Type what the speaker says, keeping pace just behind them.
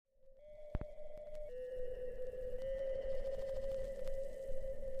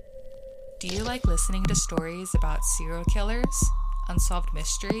Do you like listening to stories about serial killers, unsolved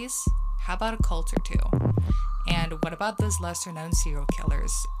mysteries? How about a cult or two? And what about those lesser known serial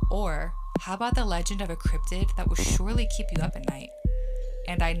killers? Or how about the legend of a cryptid that will surely keep you up at night?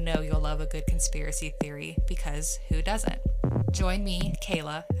 And I know you'll love a good conspiracy theory, because who doesn't? Join me,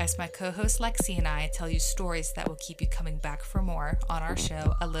 Kayla, as my co-host Lexi and I tell you stories that will keep you coming back for more on our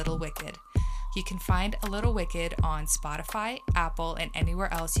show, A Little Wicked. You can find A Little Wicked on Spotify, Apple, and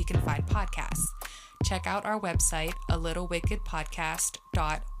anywhere else you can find podcasts. Check out our website,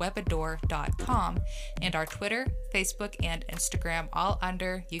 alittlewickedpodcast.webador.com, and our Twitter, Facebook, and Instagram, all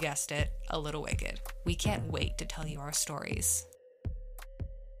under, you guessed it, A Little Wicked. We can't wait to tell you our stories.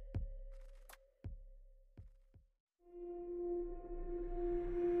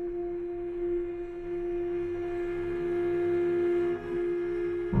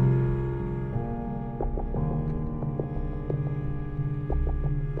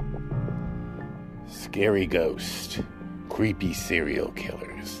 Scary ghost, creepy serial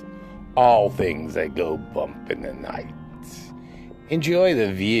killers, all things that go bump in the night. Enjoy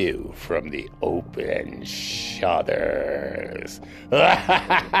the view from the open shutters.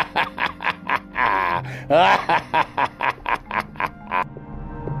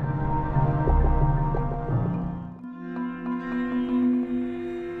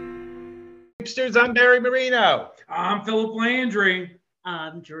 I'm Barry Marino. I'm Philip Landry.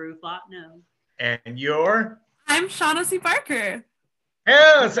 I'm Drew Fontenot. And you're? I'm Shaughnessy Barker.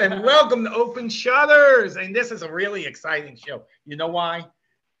 Yes, and welcome to Open Shutters. And this is a really exciting show. You know why?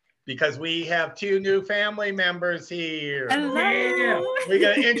 Because we have two new family members here. Hello. Yeah. We're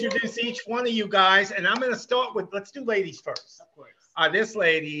going to introduce each one of you guys. And I'm going to start with, let's do ladies first. Of course. This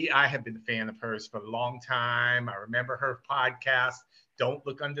lady, I have been a fan of hers for a long time. I remember her podcast, Don't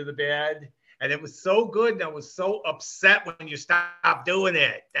Look Under the Bed. And it was so good, and I was so upset when you stopped doing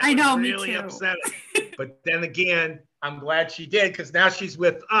it. I know, was me really too. upsetting. But then again, I'm glad she did, because now she's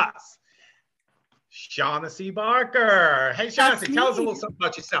with us. Shaughnessy Barker. Hey, Shaughnessy, tell us a little something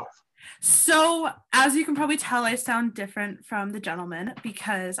about yourself. So, as you can probably tell, I sound different from the gentleman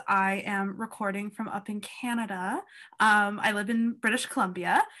because I am recording from up in Canada. I live in British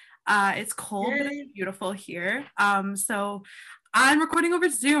Columbia. It's cold, but it's beautiful here. So I'm recording over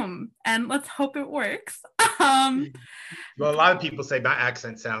Zoom, and let's hope it works. Well, a lot of people say my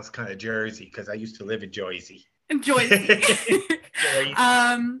accent sounds kind of Jersey because I used to live in Jersey. Enjoy. I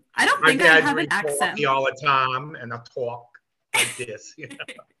don't think I have an accent. All the time, and I talk like this. You know?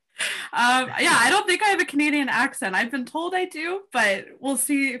 Yeah, I don't think I have a Canadian accent. I've been told I do, but we'll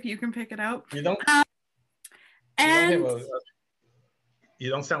see if you can pick it out. You don't. You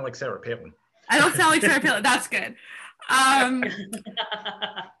don't sound like Sarah Palin. I don't sound like Sarah Palin. That's good. And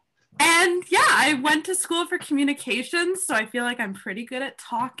yeah, I went to school for communications, so I feel like I'm pretty good at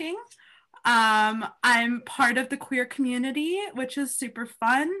talking. I'm part of the queer community, which is super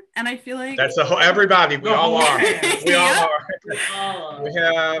fun, and I feel like that's everybody. We all are. We all Oh. are. We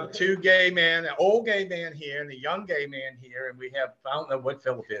have two gay men, an old gay man here, and a young gay man here, and we have I don't know what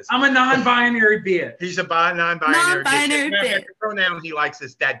Philip is. I'm a non-binary bitch. He's a non-binary. bitch. The pronoun he likes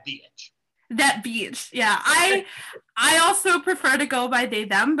is that bitch. that beach. Yeah, I also prefer to go by they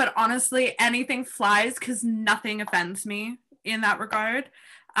them, but honestly, anything flies because nothing offends me in that regard.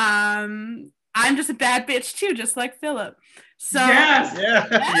 I'm just a bad bitch too, just like Philip. So yes,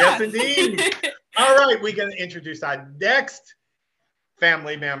 yes, indeed. All right, we're going to introduce our next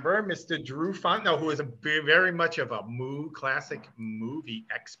family member, Mr. Drew Fontenot, who is very much of a classic movie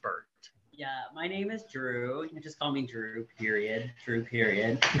expert. Yeah, my name is Drew. You can just call me Drew, period. Drew,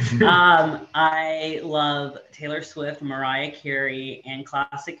 period. I love Taylor Swift, Mariah Carey, and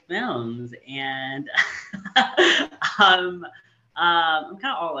classic films. And I'm kind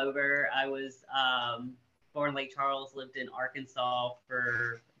of all over. I was born in Lake Charles, lived in Arkansas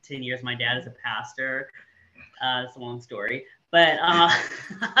for 10 years. My dad is a pastor. It's a long story. But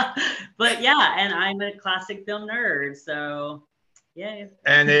yeah, and I'm a classic film nerd. So yeah.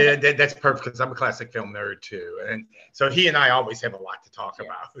 And that's perfect because I'm a classic film nerd too. And so he and I always have a lot to talk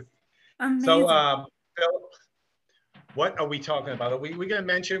about. amazing. So, Philip, what are we talking about? Are we going to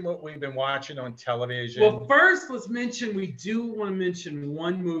mention what we've been watching on television? Well, first, we do want to mention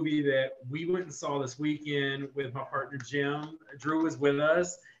one movie that we went and saw this weekend with my partner, Jim. Drew was with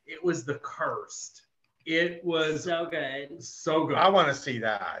us. It was The Cursed. It was So good. so good. I want to see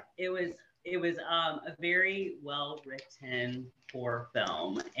that. It was a very well-written horror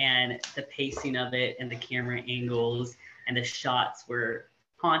film, and the pacing of it and the camera angles and the shots were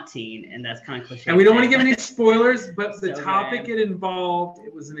haunting, and that's kind of cliche. And we don't want to give any spoilers, but the So topic good. it involved,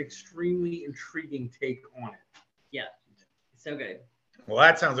 it was an extremely intriguing take on it. Yeah, so good. Well,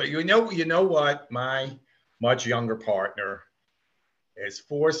 that sounds like you know what? My much younger partner is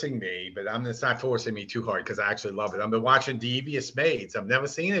forcing me, but it's not forcing me too hard because I actually love it. I've been watching Devious Maids. I've never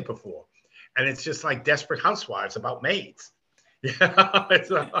seen it before. And it's just like Desperate Housewives about maids. Yeah.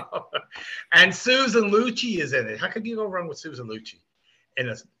 And Susan Lucci is in it. How could you go wrong with Susan Lucci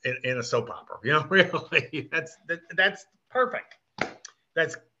in a soap opera? You know, really, that's perfect.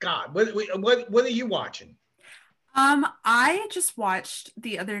 That's God. What are you watching? I just watched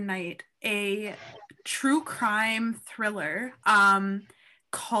the other night a true crime thriller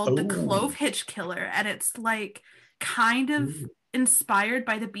called The Clove Hitch Killer, and it's like kind of inspired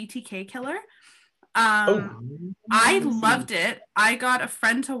by the BTK killer. I loved it. I got a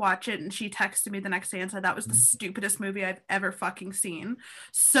friend to watch it, and she texted me the next day and said that was the stupidest movie I've ever fucking seen.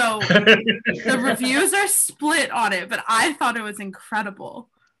 So the reviews are split on it, but I thought it was incredible.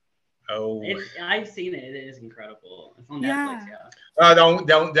 Oh, I've seen it. It is incredible. It's on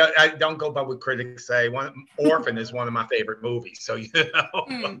Netflix. Don't go by what critics say. Orphan is one of my favorite movies. So you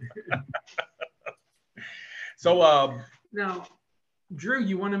know. So now, Drew,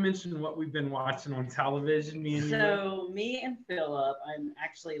 you want to mention what we've been watching on television? Me and Philip, I'm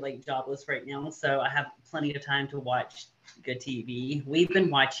actually like jobless right now, so I have plenty of time to watch good TV. We've been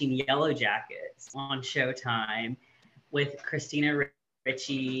watching Yellow Jackets on Showtime with Christina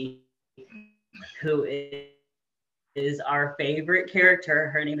Ricci, who is our favorite character.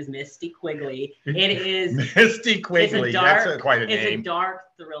 Her name is Misty Quigley. It is Misty Quigley. That's quite a name. It's a dark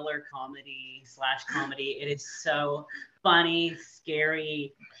thriller comedy. It is so funny,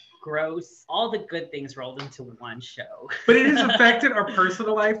 scary, gross, all the good things rolled into one show. But it has affected our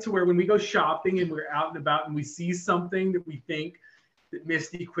personal life to where when we go shopping and we're out and about and we see something that we think that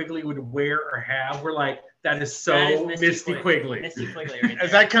Misty Quigley would wear or have, we're like, that is Misty Quigley. Misty Quigley right there.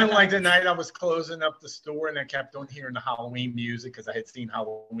 Is that kind of like the night I was closing up the store and I kept on hearing the Halloween music because I had seen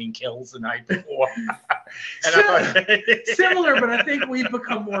Halloween Kills the night before? Similar, but I think we've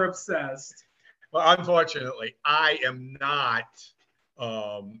become more obsessed. Well, unfortunately, I am not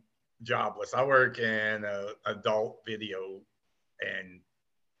jobless. I work in an adult video and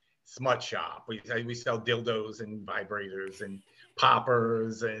smut shop. We sell dildos and vibrators and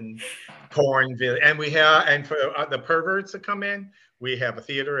poppers and porn video, and for the perverts to come in, we have a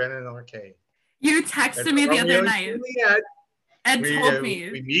theater and an arcade. You texted me the other night and told me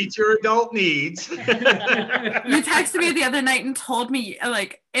we meet your adult needs. You texted me the other night and told me,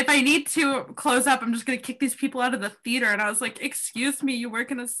 like, if I need to close up, I'm just gonna kick these people out of the theater. And I was like, excuse me, you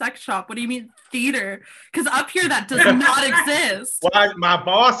work in a sex shop. What do you mean theater? Because up here that does not exist. Well, my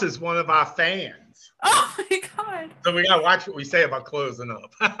boss is one of our fans. Oh my God. So we gotta watch what we say about closing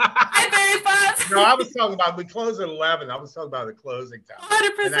up. I'm very fast. No, I was talking about, we close at 11. I was talking about the closing time.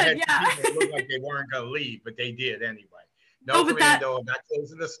 100%, yeah. It looked like they weren't gonna leave, but they did anyway. No, Fernando, I'm not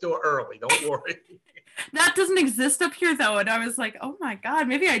closing the store early. Don't worry. That doesn't exist up here though, and I was like, oh my God,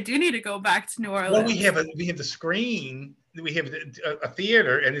 maybe I do need to go back to New Orleans. Well, we have the screen. We have a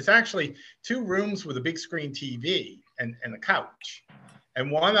theater, and it's actually 2 rooms with a big screen TV and a couch. And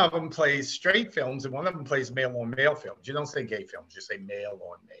one of them plays straight films, and one of them plays male-on-male films. You don't say gay films, you say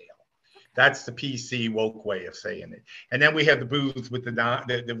male-on-male. That's the PC woke way of saying it. And then we have the booths with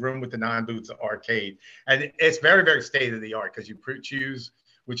the room with the non-booths arcade. And it's very, very state-of-the-art because you choose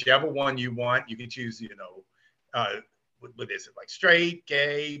whichever one you want. You can choose, what is it, like straight,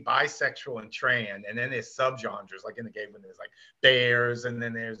 gay, bisexual, and trans. And then there's subgenres, like in the gay one, there's like bears, and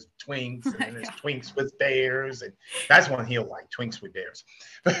then there's twinks, and then there's twinks with bears. And that's one he'll like, twinks with bears.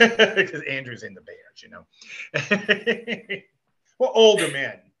 Because Andrew's into bears, Well, older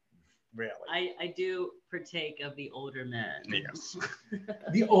men. Really? I do partake of the older men. Yes.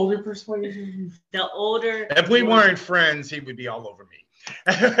 The older persuasion. The older. If we weren't friends, he would be all over me.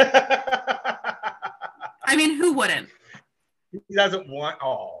 I mean, who wouldn't? He doesn't want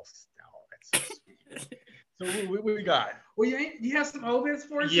all. That's so sweet. So we got. Well, you have some obits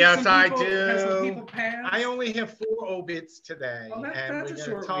for us? Yes, I do. Have some people pass? I only have 4 obits today. Oh, that's and a we're going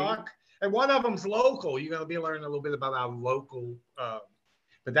short to talk. week. And one of them's local. You're going to be learning a little bit about our local.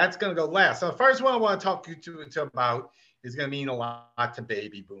 But that's going to go last. So the first one I want to talk to about is going to mean a lot to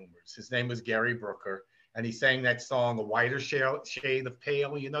baby boomers. His name was Gary Brooker, and he sang that song, A Whiter Shade of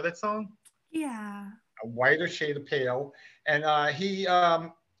Pale. You know that song? Yeah. A Whiter Shade of Pale. And he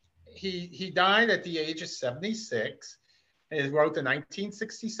died at the age of 76. And he wrote the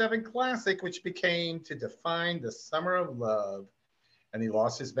 1967 classic, which became To Define the Summer of Love. And he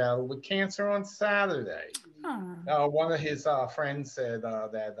lost his battle with cancer on Saturday. One of his friends said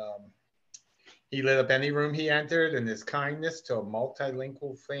that he lit up any room he entered, and his kindness to a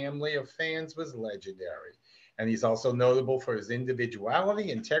multilingual family of fans was legendary. And he's also notable for his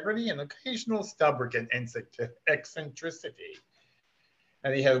individuality, integrity, and occasional stubborn and eccentricity.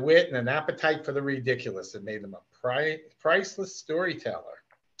 And he had wit and an appetite for the ridiculous that made him a priceless storyteller.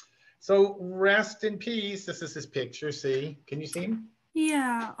 So rest in peace. This is his picture. See? Can you see him?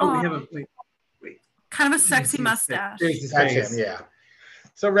 Yeah. Oh, we Aw. have a wait. Kind of a sexy mustache. There's his That's face. him, yeah.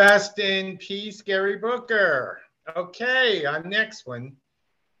 So rest in peace, Gary Booker. Okay, our next one.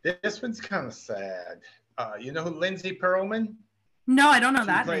 This one's kind of sad. You know who Lindsay Perlman? No, I don't know She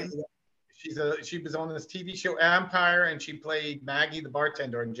that played- name. She was on this TV show Empire, and she played Maggie, the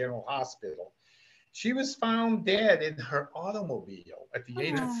bartender in General Hospital. She was found dead in her automobile at the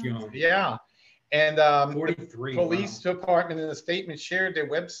age That's of young. yeah. And 43. police wow. took part in a statement, shared their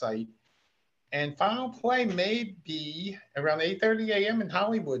website, and foul play may be around 8:30 a.m. in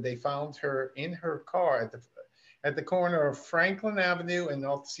Hollywood. They found her in her car at the corner of Franklin Avenue and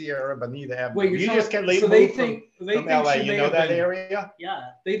North Sierra Bonita Avenue. Wait, you you're just talking- can leave so they from think LA. she You may know have that been- area? Yeah.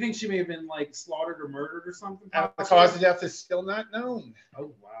 They think she may have been like slaughtered or murdered or something. The possibly? cause of death is still not known.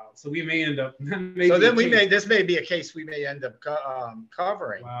 Oh wow! So we may end up. So then this may be a case we may end up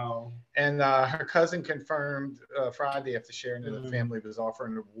covering. Wow. And her cousin confirmed Friday after sharing that the Mm. family was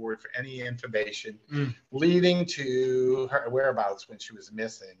offering an award for any information Mm. leading to her whereabouts when she was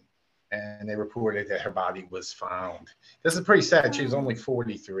missing. And they reported that her body was found. This is pretty sad. She was only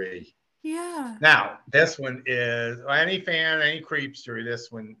 43. Yeah. Now, this one is any fan, any creepster.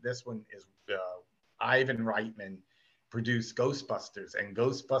 This one is Ivan Reitman produced Ghostbusters and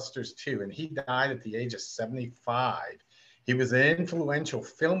Ghostbusters 2, and he died at the age of 75. He was an influential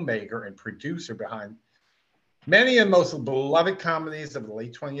filmmaker and producer behind many and most beloved comedies of the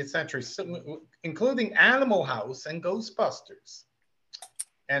late 20th century, including Animal House and Ghostbusters.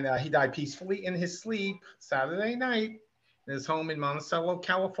 And he died peacefully in his sleep Saturday night in his home in Monticello,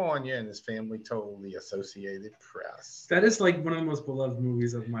 California, and his family told the Associated Press. That is like one of the most beloved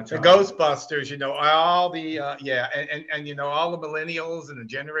movies of my The childhood. Ghostbusters, you know, all the and you know, all the millennials and the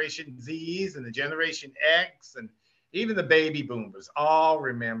Generation Zs and the Generation X and even the baby boomers all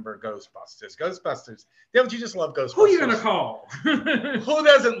remember Ghostbusters. Ghostbusters. Don't you just love Ghostbusters? Who are you gonna call? Who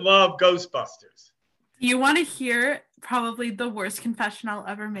doesn't love Ghostbusters? You want to hear probably the worst confession I'll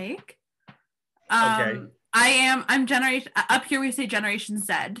ever make? Okay. I'm generation up here we say Generation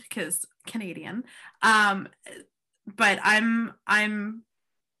Z because Canadian. But I'm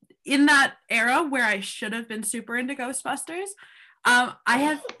in that era where I should have been super into Ghostbusters. I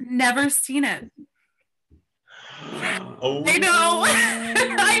have never seen it. Oh, I know.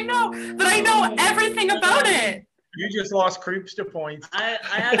 I know, but I know everything about it. you just lost creepster points. I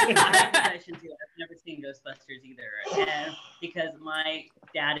have a confession too. I've never seen Ghostbusters either, and because my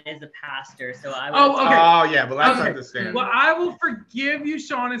dad is a pastor, so I was. Oh, okay. Oh yeah, but that's Okay. understandable. Well, I will forgive you,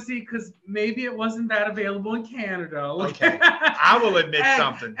 Shaughnessy, because maybe it wasn't that available in Canada. Okay. I will admit and,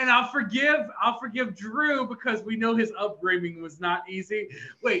 something. And I'll forgive Drew because we know his upbringing was not easy.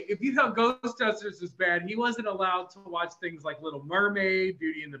 Wait, if you thought Ghostbusters was bad, he wasn't allowed to watch things like Little Mermaid,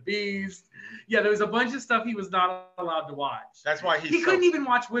 Beauty and the Beast. Yeah, there was a bunch of stuff he was not allowed to watch. That's why He couldn't even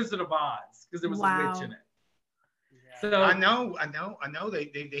watch Wizard of Oz because there was a Wow. witch in it. Yeah. So I know.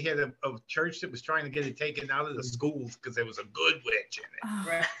 They had a church that was trying to get it taken out of the schools because there was a good witch in it.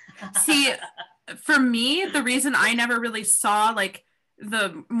 Right. See, for me, the reason I never really saw like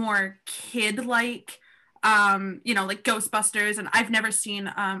the more kid-like, like Ghostbusters, and I've never seen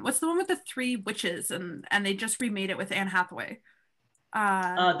what's the one with the three witches, and they just remade it with Anne Hathaway.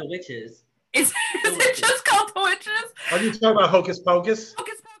 The witches. Is it just called The Witches? Are you talking about Hocus Pocus?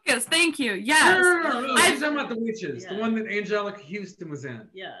 Hocus Pocus. Thank you. no, Yes. no. I- He's talking about the witches, the Yeah. one that Angelica Houston was in.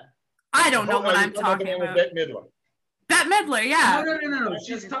 Yeah. I don't know what Are you I'm talking the one with about. Bette Midler? Bette Midler, yeah. No.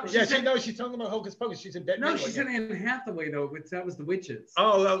 She's said- talking about Hocus Pocus. She's in Bette No, Midler. she said Anne Hathaway though, but that was the witches.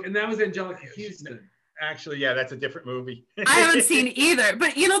 Oh, well, And that was Angelica Houston. actually, yeah, that's a different movie. I haven't seen either.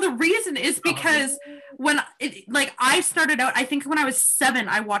 But the reason is because I started out, I think when I was 7,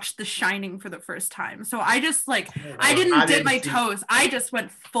 I watched The Shining for the first time. So I just I didn't dip my toes. I just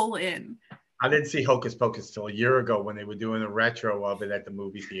went full in. I didn't see Hocus Pocus till a year ago when they were doing a retro of it at the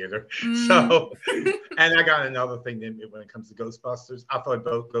movie theater. Mm. So, and I got another thing that when it comes to Ghostbusters, I thought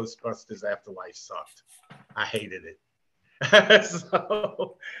both Ghostbusters Afterlife sucked. I hated it.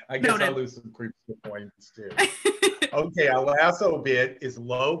 So I guess Noted. I'll lose some creepy points too. Okay, our last bit is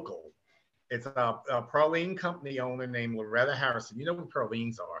local. It's a praline company owner named Loretta Harrison. You know what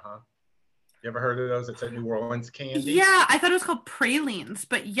pralines are, huh? You ever heard of those? It's a New Orleans candy. Yeah, I thought it was called pralines,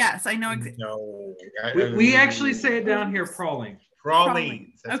 but yes, I know exactly. No. We actually say it down here, prawling.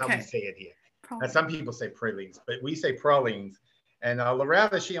 Pralines. That's how Okay. we say it here. Now, some people say pralines, but we say pralines. And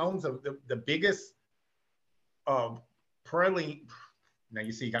Loretta, she owns the biggest praline. Now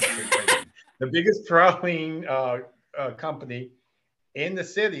you see, you got to say praline. The biggest praline company in the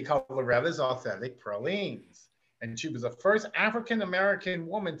city called Loretta's Authentic Pralines. And she was the first African-American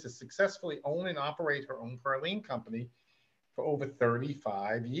woman to successfully own and operate her own praline company for over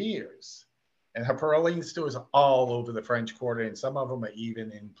 35 years. And her praline stores are all over the French Quarter, and some of them are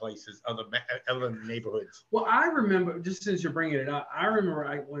even in places, other neighborhoods. Well, I remember, just since you're bringing it up, I remember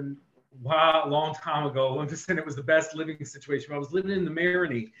a long time ago, when just saying it was the best living situation. I was living in the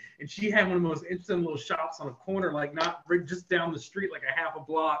Marigny, and she had one of the most interesting little shops on a corner, like not just down the street, like a half a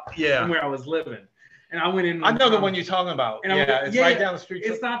block from where I was living. And I went in. I know the one you're talking about. And it's right down the street.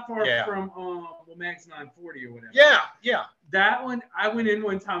 It's not far from Max 940 or whatever. Yeah. That one, I went in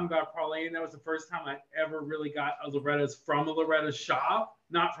one time and got praline. That was the first time I ever really got a Loretta's from a Loretta's shop,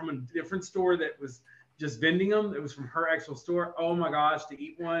 not from a different store that was just vending them. It was from her actual store. Oh my gosh, to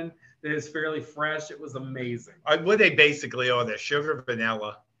eat one that is fairly fresh, it was amazing. What they basically are, they're sugar,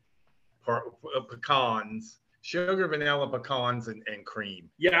 vanilla, pecans. Sugar, vanilla, pecans, and cream.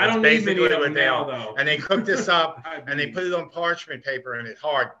 Yeah, I don't need many of them now, though. And they cook this up, and they put it on parchment paper, and it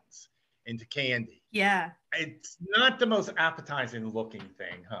hardens into candy. Yeah. It's not the most appetizing looking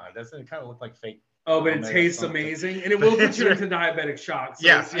thing, huh? Doesn't it kind of look like fake? Oh, but it tastes amazing, and it will put you into diabetic shock. So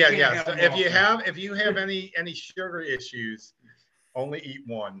yes. So if you have any sugar issues, only eat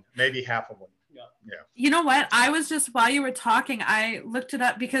one, maybe half of one. Yeah. You know what? I was just, while you were talking, I looked it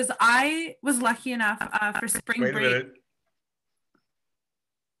up because I was lucky enough for spring break. Minute.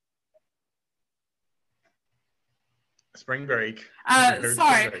 Spring break.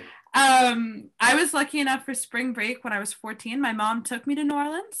 Sorry. I was lucky enough for spring break when I was 14. My mom took me to New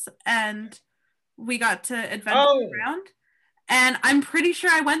Orleans and we got to adventure around. And I'm pretty sure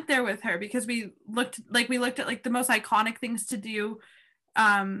I went there with her because we looked at like the most iconic things to do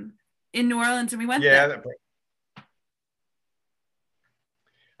in New Orleans, and we went there.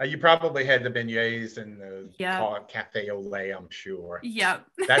 You probably had the beignets and the cafe au lait, I'm sure. Yep.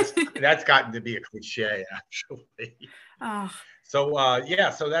 That's gotten to be a cliche, actually. Oh. So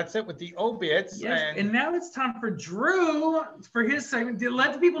so that's it with the obits. Yes. And now it's time for Drew for his segment.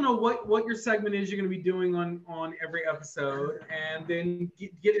 Let the people know what your segment is you're going to be doing on every episode, and then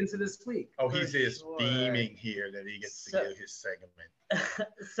get into this week. Oh, he's just beaming here that he gets to get his segment.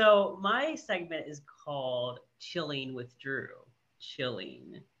 So my segment is called Chilling with Drew.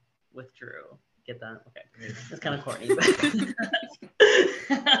 Chilling with Drew. Get that? Okay. It's kind of corny.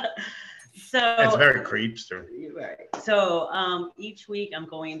 So it's very creepster. Right. So each week I'm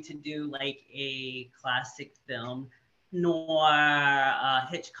going to do like a classic film, noir,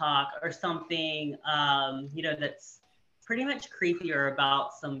 Hitchcock or something, that's pretty much creepy or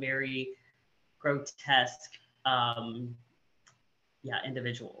about some very grotesque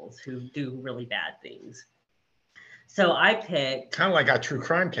individuals who do really bad things. So I picked kind of like our true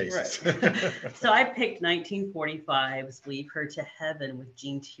crime cases. Right. So I picked 1945's Leave Her to Heaven with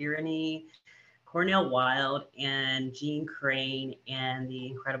Gene Tierney, Cornel Wilde, and Gene Crane, and the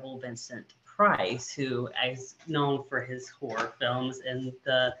incredible Vincent Price, who is known for his horror films in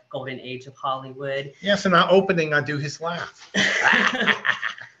the golden age of Hollywood. Yes, in our opening, I do his laugh.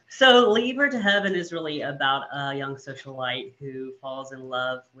 So Leave Her to Heaven is really about a young socialite who falls in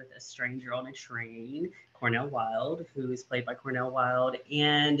love with a stranger on a train, Cornel Wilde, who is played by Cornel Wilde,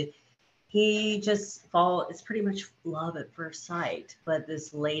 and he just it's pretty much love at first sight. But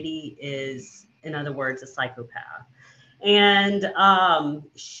this lady is, in other words, a psychopath. And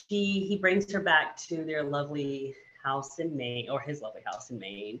he brings her back to their lovely house in Maine, or his lovely house in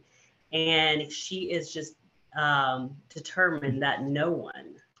Maine. And she is just determined that no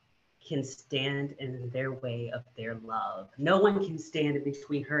one can stand in their way of their love. No one can stand in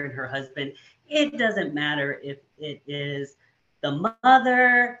between her and her husband. It doesn't matter if it is the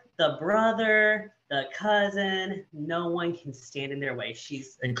mother, the brother, the cousin. No one can stand in their way.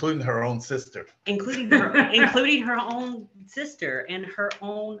 She's including her own sister. Including her own sister and her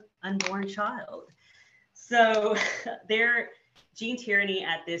own unborn child. So Gene Tierney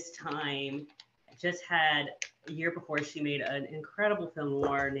at this time just had a year before she made an incredible film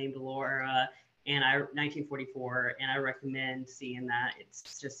noir named Laura, 1944, and I recommend seeing that.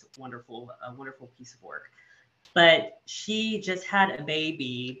 It's just a wonderful piece of work. But she just had a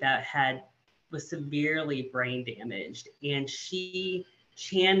baby that was severely brain damaged, and she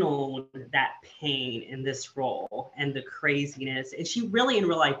channeled that pain in this role and the craziness. And she really, in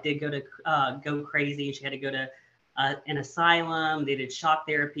real life, did go crazy. She had to go to an asylum. They did shock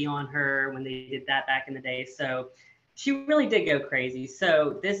therapy on her when they did that back in the day. So she really did go crazy.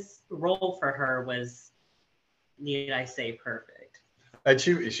 So this role for her was, need I say, perfect. And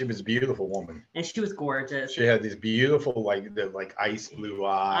she was a beautiful woman. And she was gorgeous. She had these beautiful like ice blue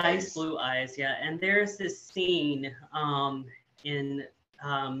eyes. Ice blue eyes, yeah. And there's this scene in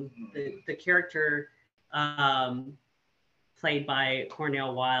the character played by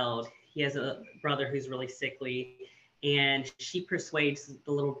Cornell Wilde. He has a brother who's really sickly, and she persuades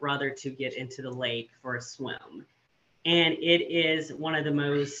the little brother to get into the lake for a swim. And it is one of the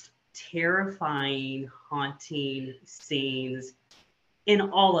most terrifying, haunting scenes in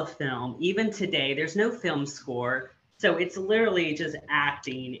all of film. Even today, there's no film score. So it's literally just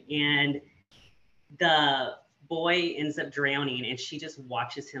acting. And the boy ends up drowning, and she just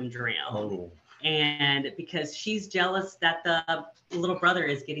watches him drown. Oh. And because she's jealous that the little brother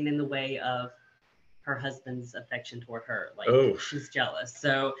is getting in the way of her husband's affection toward her. Like, she's jealous.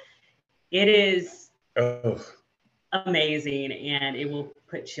 So it is amazing, and it will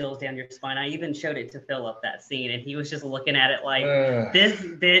put chills down your spine. I even showed it to Philip, that scene, and he was just looking at it like, this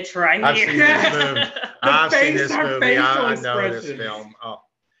bitch right I've here. seen this movie. I've seen this movie. I know this expressions. film. Oh.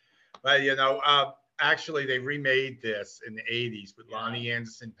 But, you know, actually, they remade this in the 80s with Lonnie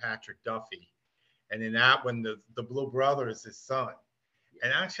Anderson, Patrick Duffy. And in that one, the little brother is his son.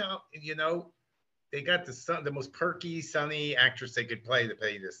 And actually, you know, they got the most perky, sunny actress they could play to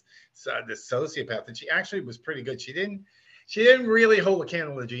play this sociopath. And she actually was pretty good. She didn't really hold a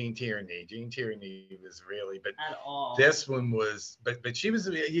candle to Gene Tierney. Gene Tierney was really, but at all. This one was, but she was,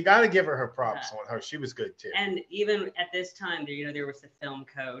 you got to give her props on her. She was good too. And even at this time, you know, there was the film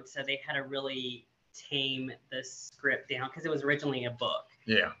code. So they had to really tame the script down because it was originally a book.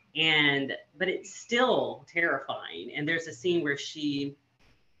 Yeah. But it's still terrifying. And there's a scene where she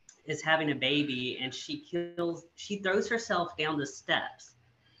is having a baby, and she throws herself down the steps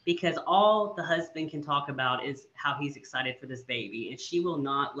because all the husband can talk about is how he's excited for this baby. And she will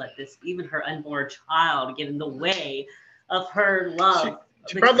not let even her unborn child get in the way of her love.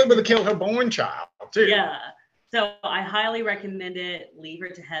 She probably would have killed her born child too. Yeah. So I highly recommend it. Leave Her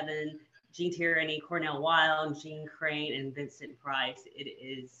to Heaven. Gene Tierney, Cornell Wilde, Gene Crane, and Vincent Price. It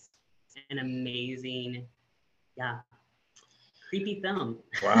is an amazing, creepy film.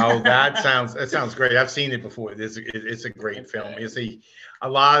 Wow, that sounds great. I've seen it before. It's a great film. You see, a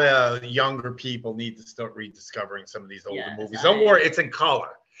lot of younger people need to start rediscovering some of these older movies. Don't worry, it's in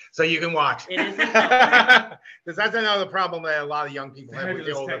color, so you can watch it. It is in color. Because that's another problem that a lot of young people have with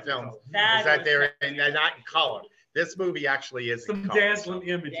the older films, is that they're not in color. This movie actually is some in color. dazzling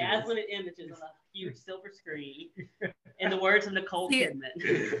images. Dazzling images on a huge silver screen. In the words of Nicole Kidman.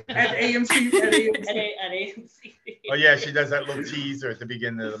 At AMC. At AMC. Oh yeah, she does that little teaser at the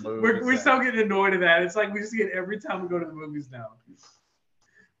beginning of the movie. We're so getting annoyed at that. It's like we see it every time we go to the movies now.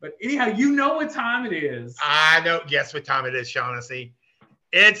 But anyhow, you know what time it is. I know. Guess what time it is, Shaughnessy?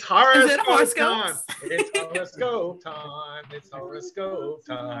 It's horoscope time. It's horoscope time. It's horoscope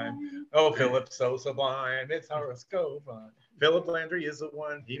time. Oh, Philip, so sublime. It's horoscope time. Philip Landry is the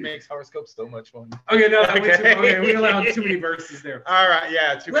one. He makes horoscopes so much fun. Okay, no, we allowed too many verses there. All right,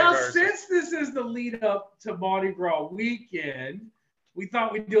 yeah, too many verses. Well, since this is the lead up to Mardi Gras weekend, we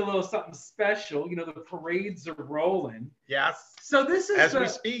thought we'd do a little something special. You know, the parades are rolling. Yes. So this is as we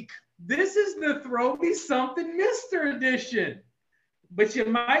speak. This is the Throw Me Something Mr. edition. But you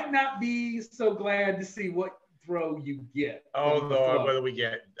might not be so glad to see what throw you get. Oh, Lord, what do we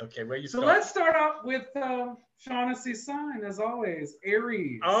get? Okay, where you start? So let's start out with Shaughnessy's sign, as always,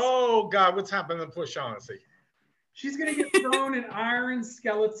 Aries. Oh, God, what's happening for Shaughnessy? She's going to get thrown an iron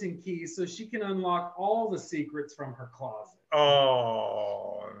skeleton key so she can unlock all the secrets from her closet.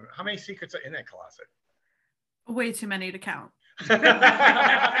 Oh, how many secrets are in that closet? Way too many to count.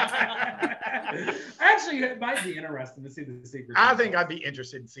 Actually, it might be interesting to see the secrets. I think I'd be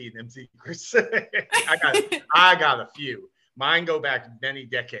interested in seeing them secrets. I got a few. Mine go back many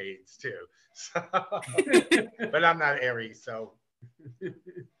decades too. So, but I'm not Aries, so.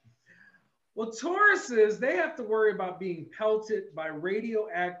 Well, Tauruses, they have to worry about being pelted by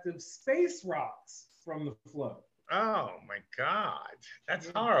radioactive space rocks from the float. Oh my God,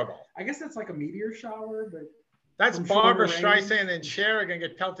 that's horrible. I guess that's like a meteor shower, but. That's Barbara Streisand and Cher are gonna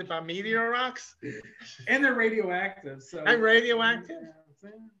get pelted by meteor rocks. And they're radioactive. So. And radioactive? Yeah.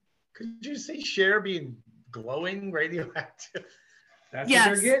 Could you see Cher being glowing radioactive? That's what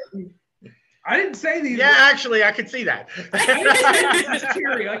they're getting. I didn't say these. Yeah, actually, I could see that. This is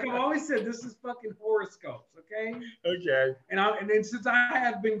cheery. Like I've always said, this is fucking horoscopes, okay? Okay. And then since I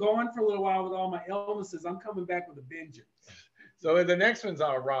have been gone for a little while with all my illnesses, I'm coming back with a vengeance. So the next one's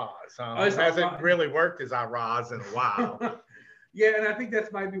our Roz. It hasn't really worked as our Roz in a while. Yeah, and I think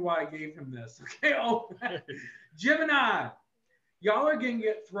that might be why I gave him this. Okay. Oh, Gemini, Y'all are gonna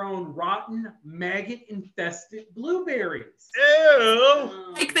get thrown rotten, maggot-infested blueberries.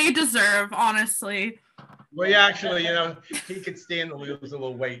 Ew. Like they deserve, honestly. Well, yeah, actually, he could stand to lose a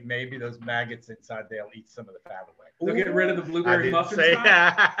little weight. Maybe those maggots inside, they'll eat some of the fat away. They'll get rid of the I blueberry didn't muffin say top.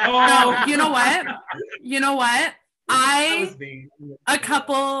 that. No, you know what? You know what? That was I mean. a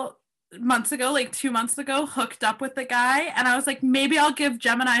couple months ago, like 2 months ago, hooked up with the guy, and I was like, maybe I'll give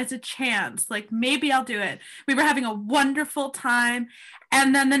Gemini's a chance. Like, maybe I'll do it. We were having a wonderful time,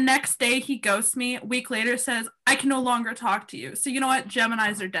 and then the next day he ghosts me. A week later says, I can no longer talk to you. So you know what?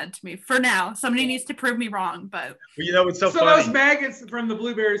 Gemini's are dead to me for now. Somebody needs to prove me wrong, but Well, it's so So funny. those maggots from the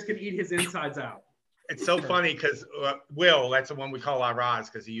blueberries can eat his insides out. It's so funny because Will, that's the one we call our Roz,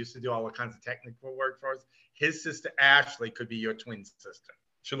 because he used to do all the kinds of technical work for us. His sister Ashley could be your twin sister.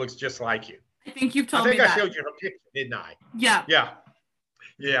 She looks just like you. I think you've I told me think I that. showed you her picture, didn't I? Yeah. Yeah.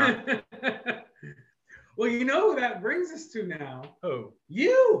 Yeah. Well, you know who that brings us to now? Who?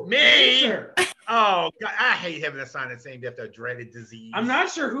 You. Me? Sir. Oh, God, I hate having a sign that's named after a dreaded disease. I'm not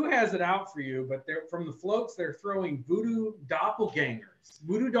sure who has it out for you, but they're from the floats. They're throwing voodoo doppelgangers,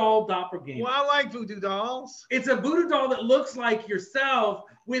 voodoo doll doppelgangers. Well, I like voodoo dolls. It's a voodoo doll that looks like yourself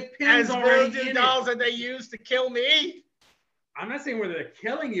with pins As already voodoo in dolls it. that they use to kill me. I'm not saying whether they're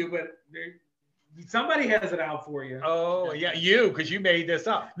killing you, but somebody has it out for you. Oh, yeah, you, because you made this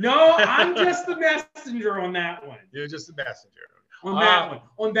up. No, I'm just the messenger on that one. You're just a messenger. On that one.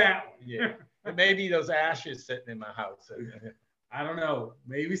 On that one. Yeah. And maybe those ashes sitting in my house. I don't know.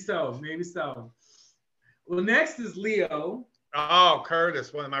 Maybe so. Maybe so. Well, next is Leo. Oh,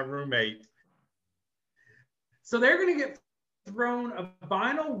 Curtis, one of my roommates. So they're going to get thrown a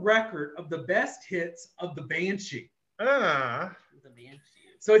vinyl record of the best hits of the Banshee. The Banshee.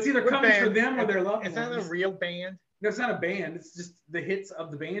 So it's either What coming for band? them or their loved Is that a ones. real band? No, it's not a band. It's just the hits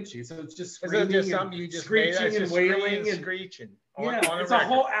of the Banshee. So it's just Is screaming it just and something you just made? screeching It's and just wailing and screeching. yeah, On it's a record.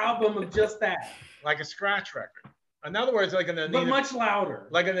 whole album of just that, Like a scratch record. In other words, like an but Anita, much louder.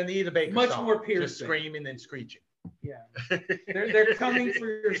 like an Anita Baker much song. more Just piercing. screaming and screeching. Yeah, they're coming for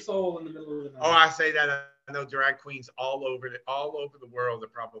your soul in the middle of the night. Oh, I say that. I know drag queens all over the world are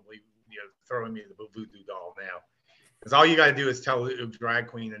probably throwing me the voodoo doll now. Because all you got to do is tell a drag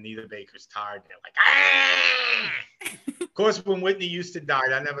queen Anita Baker's tired. They're like, ah! Of course, when Whitney Houston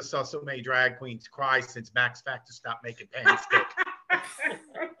died, I never saw so many drag queens cry since Max Factor stopped making pants stick.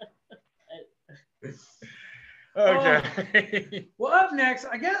 Okay. Well, up next,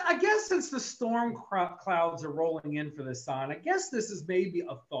 I guess since the storm clouds are rolling in for this sign, I guess this is maybe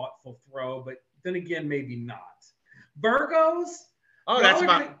a thoughtful throw, but then again, maybe not. Virgos, Oh,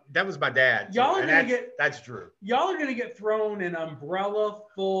 that was my dad. Y'all are And gonna get- that's Drew. y'all are gonna get thrown an umbrella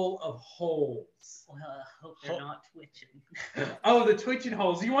full of holes. Well, I hope they're not twitching. Oh, the twitching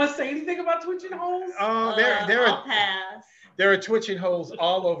holes. You want to say anything about twitching holes? Oh, I'll pass. there are twitching holes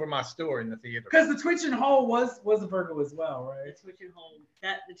all over my store in the theater. Because the twitching hole was a Virgo as well, The right? twitching hole.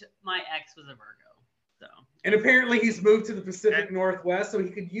 My ex was a Virgo, so. And apparently he's moved to the Pacific Northwest, so he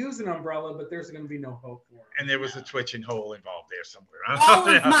could use an umbrella, but there's going to be no hope for him. And there was a twitching hole involved there somewhere. All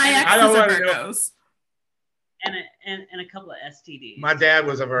of my I don't exes are wanna know. Virgos. And a couple of STDs. My dad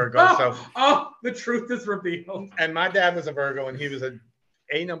was a Virgo, so The truth is revealed. and my dad was a Virgo, and he was a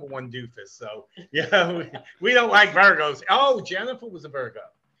number one doofus. So yeah, we don't like Virgos. Oh, Jennifer was a Virgo.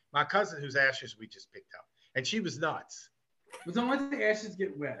 My cousin, whose ashes we just picked up, and she was nuts. But don't let the ashes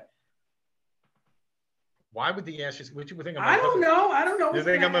get wet. Why would the ashes? What you think? I don't know. You what's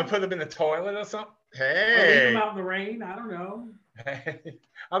think I'm gonna happen. put them in the toilet or something? Or leave Hey, them out in the rain? I don't know. I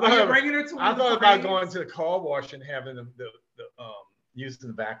Are you thought, bringing her to one I of the thought about parades? going to the car wash and having the using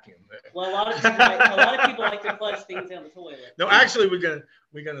the vacuum. Well, a lot of people like to flush things down the toilet. No, actually,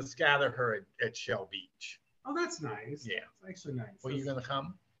 we're gonna scatter her at Shell Beach. Oh, that's nice. Yeah. It's actually nice. Well, you gonna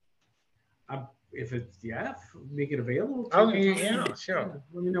come? If it's make it available. Oh, yeah, sure.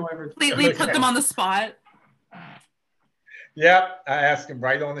 Let me know every. Completely put them on the spot. Yep, I asked him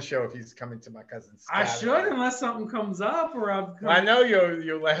right on the show if he's coming to my cousin's. I scatter. should, unless something comes up, or I've. Well, I know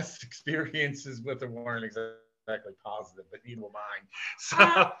your last experiences with her weren't exactly positive, but neither were mine. So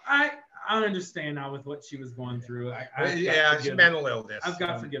I understand now with what she was going through. yeah, it's mental illness. I've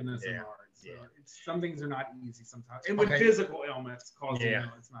got forgiveness in yeah, my heart. So yeah. some things are not easy sometimes, and with Okay. physical ailments causing Yeah.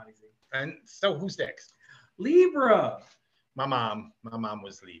 it's not easy. And so, who's next? Libra. My mom. My mom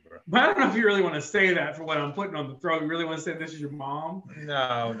was Libra. But I don't know if you really want to say that for what I'm putting on the throat. You really want to say this is your mom?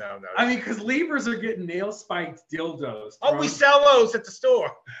 No. I mean, because Libras are getting nail spiked dildos. Oh, we sell those at the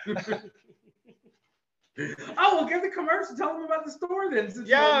store. Oh, well, give the commercial. Tell them about the store then.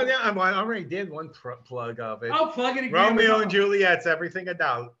 Yeah, I already did one plug of it. I'll plug it again. Romeo and Juliet's Everything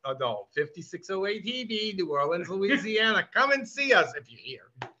Adult. 5608 TV, New Orleans, Louisiana. Come and see us if you're here.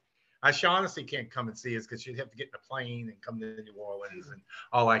 Shaughnessy can't come and see us because she'd have to get in a plane and come to New Orleans and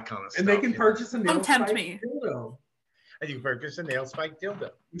all that kind of stuff. And they can purchase a nail Don't tempt spike me. dildo. And you can purchase a nail spike dildo.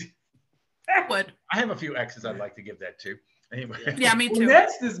 Would. I have a few exes I'd like to give that to. Anyway. Yeah, me Well, too.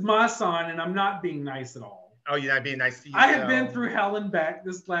 next is my son, and I'm not being nice at all. Oh, you're not being nice to you. I have been through hell and back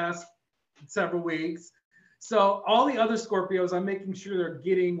this last several weeks. So all the other Scorpios, I'm making sure they're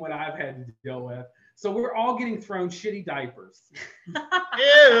getting what I've had to deal with. So we're all getting thrown shitty diapers.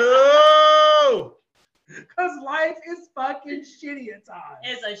 Ew! Because life is fucking shitty at times.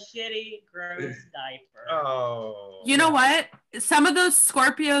 It's a shitty, gross diaper. Oh. You know what? Some of those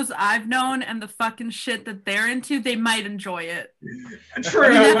Scorpios I've known and the fucking shit that they're into, they might enjoy it. True.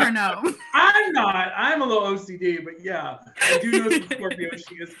 You never know. I'm not. I'm a little OCD, but yeah, I do know some Scorpio.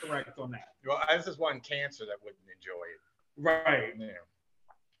 She is correct on that. Well, this is one Cancer that wouldn't enjoy it. Right.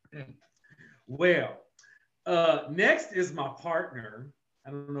 Yeah. Well, next is my partner.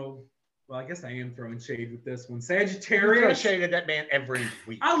 I don't know. Well, I guess I am throwing shade with this one. You throw Sagittarius. shade at that man every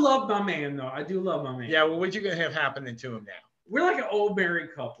week. I love my man, though. I do love my man. Yeah, well, what you gonna have happening to him now? We're like an old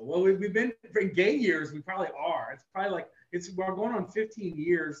married couple. Well, we've been in gay years. We probably are. It's probably like we're going on 15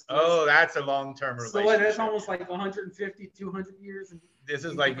 years. Oh, that's a long-term relationship. So that's almost like 150, 200 years. This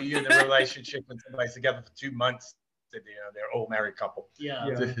is like you in a relationship when somebody's together for 2 months. They're old married couple. Yeah.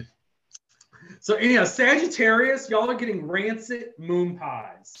 So anyhow, Sagittarius, y'all are getting rancid moon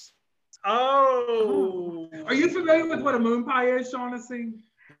pies. Oh. Are you familiar with what a moon pie is, Shaughnessy?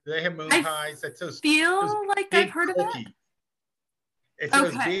 They have moon I pies. That's those Feel those like big I've heard of that. cookies. It's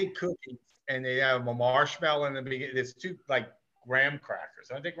those Okay. big cookies, and they have a marshmallow in the beginning. There's two like graham crackers.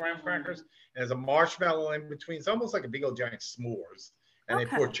 Aren't they graham crackers? And there's a marshmallow in between. It's almost like a big old giant s'mores. And they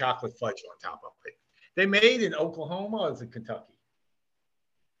Okay. pour chocolate fudge on top of it. They made in Oklahoma or is it Kentucky?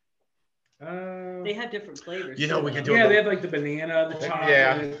 They have different flavors. You know, too, we can though. do Yeah, they have like the banana, the chocolate,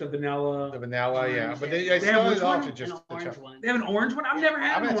 Yeah. the vanilla. The vanilla, yeah. But they have started which off one? with just An the orange chocolate. one. They have an orange one. I've never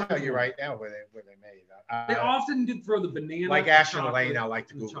had I'm an gonna orange tell you one. right now where they made it. They often do throw the banana. Like the Ash and chocolate, Elaine, I like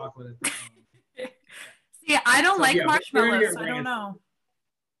to and the Google. chocolate at the end. See, I don't So, like yeah, but they're marshmallows, so I rancid. don't know.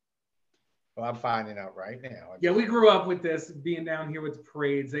 Well, I'm finding out right now. Yeah, we grew up with this being down here with the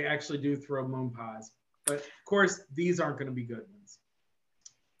parades. They actually do throw moon pies, but of course these aren't going to be good ones.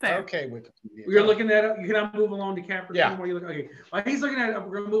 Fair. Okay, Wikipedia. You're looking at it. You can move along to Capricorn. Yeah. While you look, okay. While he's looking at it,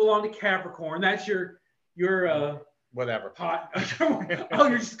 we're going to move along to Capricorn. That's your whatever. hot. Oh,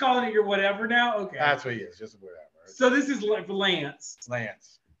 you're just calling it your whatever now. Okay. That's what he is. Just whatever. So this is like Lance.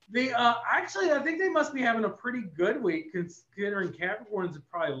 Lance. They actually, I think they must be having a pretty good week considering Capricorns would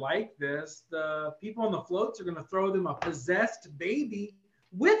probably like this. The people on the floats are going to throw them a possessed baby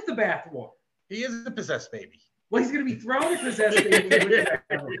with the bathwater. He is a possessed baby. Well, he's going to be throwing a possessed baby with the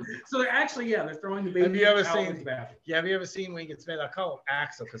bathwater. So they're actually, they're throwing the baby. Have you ever out seen- with the bathwater. Yeah, have you ever seen when he gets made? I call him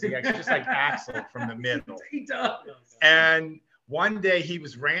Axel because he acts just like Axel from the middle. He does. And one day he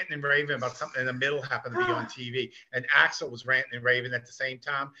was ranting and raving about something in the middle happened to be on TV. And Axel was ranting and raving at the same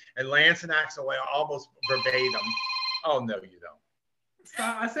time. And Lance and Axel were almost verbatim. Oh, no, you don't. So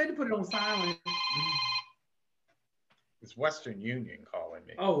I said to put it on silent. It's Western Union calling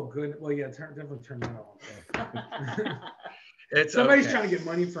me. Oh, good. Well, yeah, definitely turn that off. It's Somebody's okay. trying to get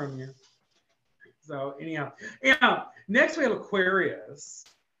money from you. So anyhow, next we have Aquarius.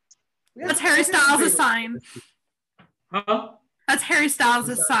 That's Harry Styles' sign. Huh? That's Harry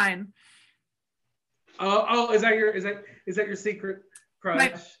Styles' sign. Oh, is that your secret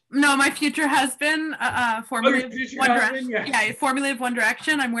crush? No, my future husband, formerly your of future One husband? Direction. Yeah, formerly of One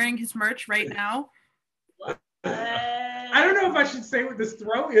Direction. I'm wearing his merch right now. I don't know if I should say what this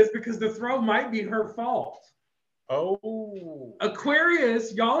throw is because the throw might be her fault. Oh.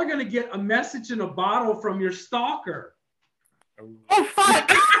 Aquarius, y'all are gonna get a message in a bottle from your stalker. Oh, fuck.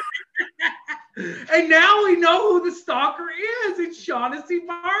 And now we know who the stalker is. It's Shaughnessy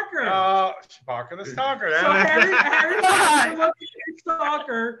Parker. Oh, Parker the Stalker. So Harry God. look at your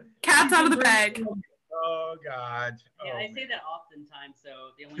stalker. Cat's out of the bag. Oh, God. Yeah, Oh, I say man. that oftentimes. So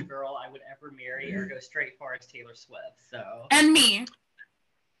the only girl I would ever marry or go straight for is Taylor Swift. So And me.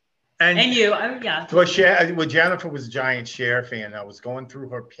 and you, yeah. Well, Jennifer was a giant Cher fan. I was going through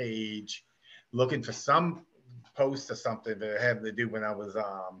her page looking for some post or something that had to do when I was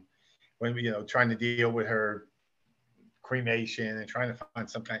trying to deal with her cremation and trying to find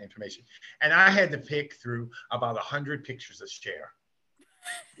some kind of information. And I had to pick through about 100 pictures of Cher.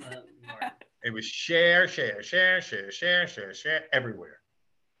 Lord. It was Cher everywhere.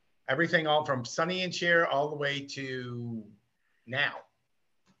 everything all from Sonny and Cher all the way to now.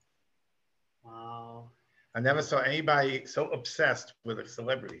 Wow. I never saw anybody so obsessed with a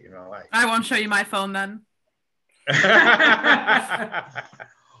celebrity in my life. I won't show you my phone then.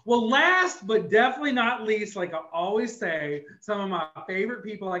 Well, last but definitely not least, like I always say, some of my favorite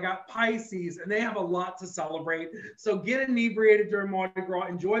people, I got Pisces, and they have a lot to celebrate. So get inebriated during Mardi Gras,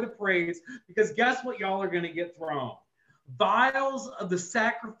 enjoy the parades, because guess what y'all are going to get thrown? Vials of the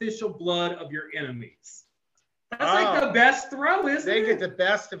sacrificial blood of your enemies. That's like the best throw, isn't They it? get the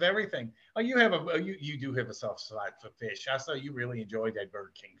best of everything. Oh, you do have a soft spot for fish. I saw you really enjoyed that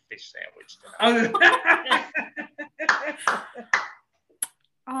Burger King fish sandwich tonight.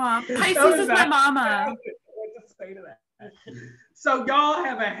 Pisces is my mama. What to say to that? So y'all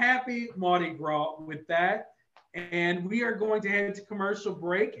have a happy Mardi Gras with that. And we are going to head to commercial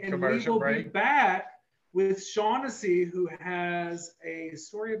break. And we will be back with Shaughnessy, who has a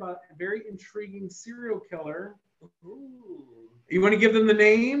story about a very intriguing serial killer. Ooh. You want to give them the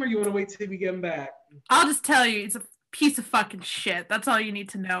name, or you want to wait till we get them back? I'll just tell you, it's a piece of fucking shit. That's all you need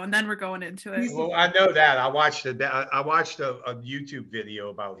to know, and then we're going into it. Well, I know that. I watched a YouTube video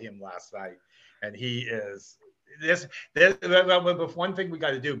about him last night, and he is this. One thing we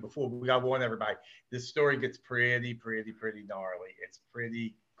got to do before we got to warn everybody: this story gets pretty gnarly. It's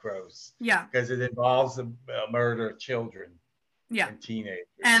pretty gross. Yeah. Because it involves the murder of children. Yeah. And teenagers.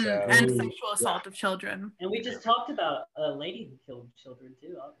 And sexual assault of children. And we just talked about a lady who killed children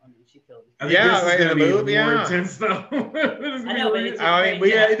too. I mean, she killed. In the movie. Yeah. Intense though. I know, but it's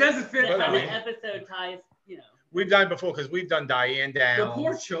it doesn't fit. How the episode ties, you know. We've done before because we've done Diane Downs. The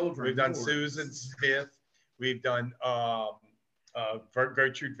poor children. We've done Susan Smith. We've done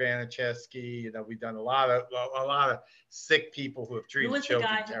Gertrude Vanichesky. You know, we've done a lot of sick people who have treated children.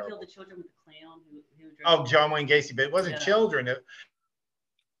 Who was the guy who killed the children with the clown? Oh, John Wayne Gacy, but it wasn't children.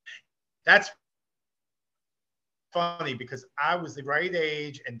 That's funny because I was the right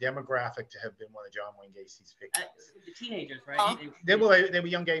age and demographic to have been one of John Wayne Gacy's victims. The teenagers, right? They were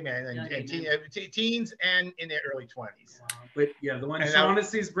young gay men and teens and in their early 20s. Wow. But yeah, the one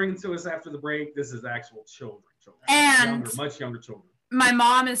Shaughnessy's bringing to us after the break, this is actual children. And much younger children. My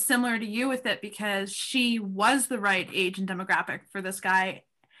mom is similar to you with it because she was the right age and demographic for this guy.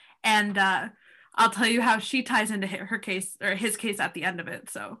 And I'll tell you how she ties into her case or his case at the end of it.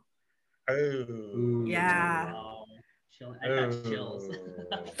 So. Oh. Yeah. Wow. I got chills.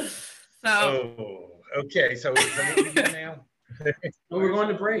 Okay. So what are we doing now? We're going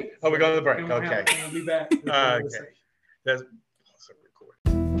to break. Oh, we're going to break. Okay. We'll be back. Okay. That's also recording.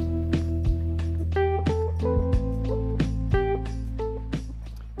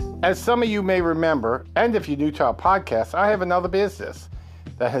 As some of you may remember, and if you're new to our podcast, I have another business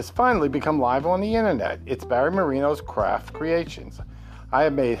that has finally become live on the internet. It's Barry Marino's Craft Creations. I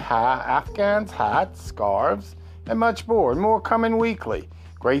have made Afghans, hats, scarves, and much more, and more coming weekly.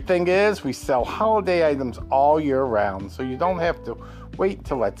 Great thing is, we sell holiday items all year round, so you don't have to wait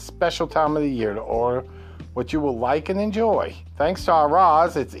until that special time of the year to order what you will like and enjoy. Thanks to our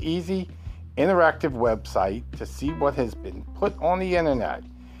Roz, it's an easy, interactive website to see what has been put on the internet.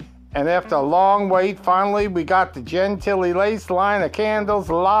 And after a long wait, finally we got the Gentilly Lace line of candles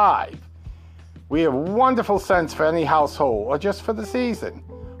live. We have wonderful scents for any household or just for the season.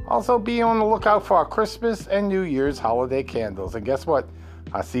 Also be on the lookout for our Christmas and New Year's holiday candles. And guess what?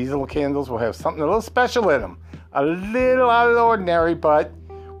 Our seasonal candles will have something a little special in them. A little out of the ordinary, but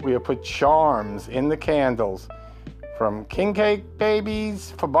we have put charms in the candles. From king cake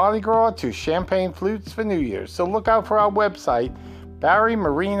babies for Mardi Gras to champagne flutes for New Year's. So look out for our website,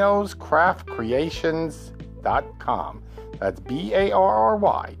 BarryMarinosCraftCreations.com. That's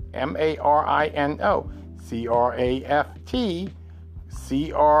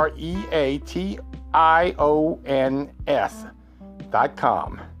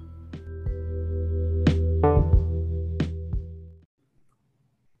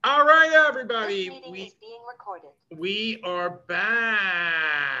All right, everybody. This meeting is being recorded. We are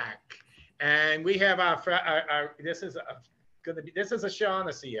back, and we have our this is a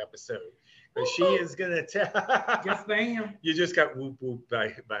Shaughnessy episode. But she is gonna tell. Yes, ma'am. You just got whoop whoop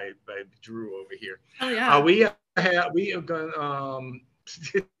by Drew over here. Oh yeah. We are gonna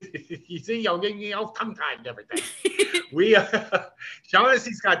you see, y'all getting tongue tied and everything.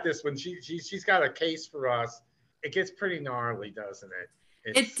 Shaughnessy's got this one. She's got a case for us. It gets pretty gnarly, doesn't it?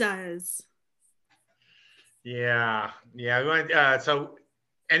 It does. Yeah. So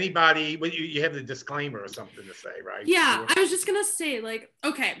anybody, you have the disclaimer or something to say, right? Yeah, I was just gonna say, like,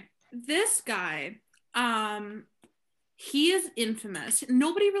 okay, this guy, he is infamous.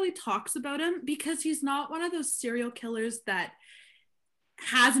 Nobody really talks about him because he's not one of those serial killers that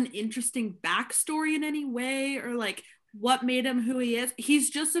has an interesting backstory in any way, or like what made him who he is. He's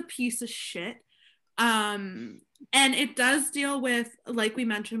just a piece of shit. And it does deal with, like we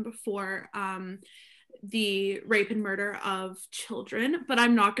mentioned before, the rape and murder of children, but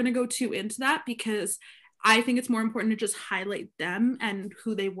I'm not going to go too into that because I think it's more important to just highlight them and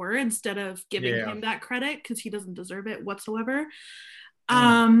who they were instead of giving him that credit, because he doesn't deserve it whatsoever.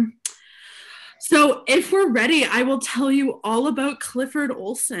 So if we're ready, I will tell you all about Clifford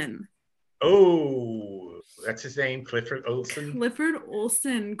Olson. Oh, that's his name, Clifford Olson. Clifford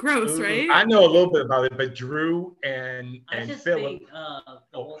Olson. Gross, right? I know a little bit about it, but Drew and Philip. Think,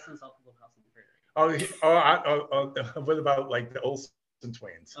 the Olsons off the House on the Prairie. What about like the Olsen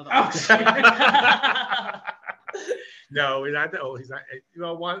twins? No, we're not the old. He's not. You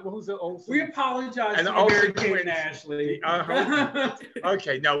know what? What was the Olsen? We apologize and to Olsen Kate twins. and Ashley.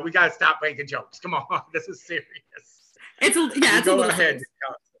 Okay, no, we gotta stop making jokes. Come on, this is serious. It's a Go little ahead. serious.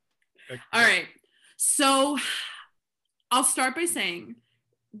 All right. So I'll start by saying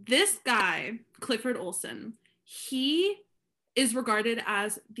this guy, Clifford Olson, he is regarded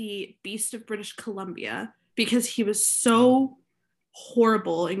as the Beast of British Columbia because he was so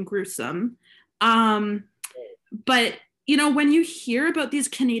horrible and gruesome. But you know, when you hear about these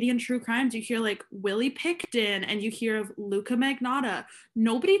Canadian true crimes, you hear like Willie Pickton and you hear of Luca Magnotta.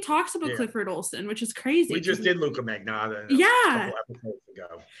 Nobody talks about Clifford Olson, which is crazy. We just did Luca Magnotta a couple episodes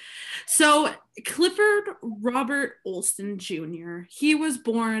ago. So Clifford Robert Olson Jr., he was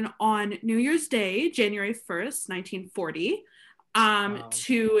born on New Year's Day, January 1st, 1940,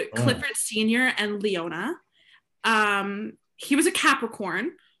 to Clifford Sr. and Leona. He was a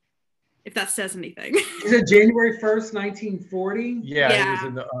Capricorn, if that says anything. Is it January 1st, 1940? Yeah, he was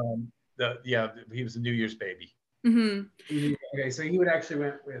in he was a New Year's baby. Mm-hmm. Okay, so he would actually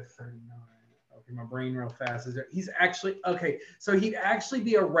went with 39. Okay, my brain real fast. He's actually okay. So he'd actually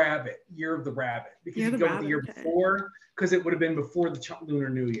be a rabbit, year of the rabbit, because he'd go with the year before, because it would have been before the Lunar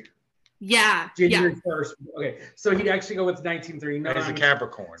New Year. Yeah. January 1st. Okay, so he'd actually go with 1939. He's a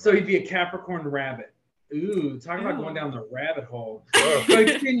Capricorn. So he'd be a Capricorn rabbit. Ooh, talk about going down the rabbit hole.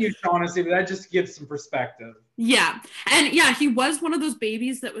 Continue, Shaughnessy, but that just gives some perspective. Yeah. And yeah, he was one of those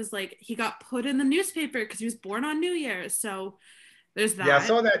babies that was like, he got put in the newspaper because he was born on New Year's. So there's that. Yeah, I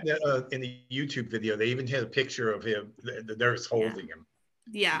saw that in the YouTube video. They even had a picture of him, the nurse holding him.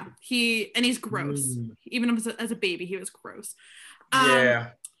 Yeah, he's gross. Even as a baby, he was gross.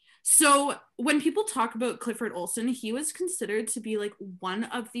 So when people talk about Clifford Olson, he was considered to be like one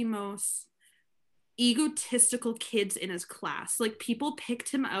of the most egotistical kids in his class. Like, people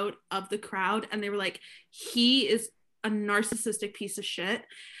picked him out of the crowd and they were like, he is a narcissistic piece of shit.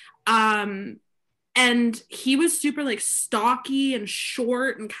 And he was super like stocky and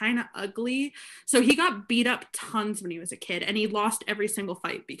short and kind of ugly. So he got beat up tons when he was a kid, and he lost every single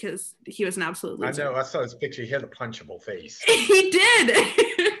fight because he was an absolute loser. I know, I saw his picture. He had a punchable face. He did.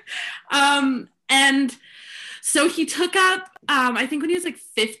 And so he took up, I think when he was like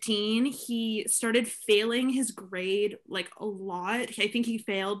 15, he started failing his grade like a lot. I think he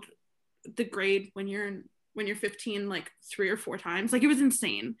failed the grade when you're 15 like 3 or 4 times. Like, it was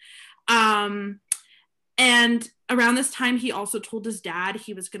insane. And around this time, he also told his dad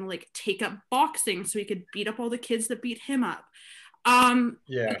he was going to like take up boxing so he could beat up all the kids that beat him up. And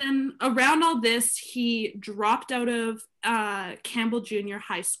then around all this, he dropped out of Campbell Junior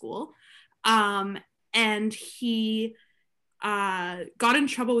High School. And he got in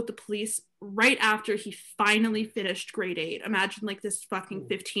trouble with the police right after he finally finished grade 8. Imagine like this fucking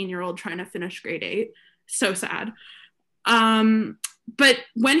 15-year-old trying to finish grade 8. So sad. But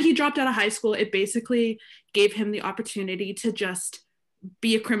when he dropped out of high school, it basically gave him the opportunity to just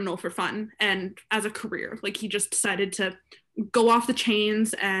be a criminal for fun and as a career. Like, he just decided to go off the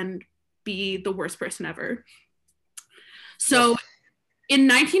chains and be the worst person ever. So in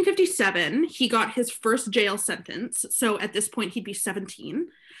 1957, he got his first jail sentence. So at this point, he'd be 17.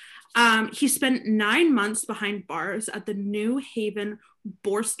 He spent 9 months behind bars at the New Haven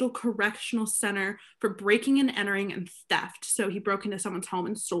Borstal Correctional Center for breaking and entering and theft. So he broke into someone's home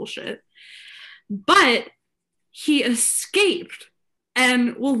and stole shit. But he escaped.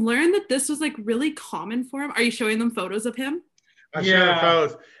 And we'll learn that this was like really common for him. Are you showing them photos of him? I'm sure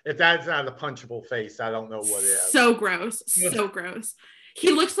photos. If that's not a punchable face, I don't know what it is. So gross. So gross.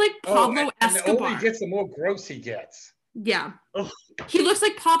 He looks like Pablo Escobar. The older he gets, the more gross he gets. Yeah. He looks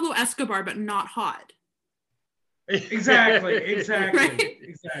like Pablo Escobar, but not hot. Exactly. Right?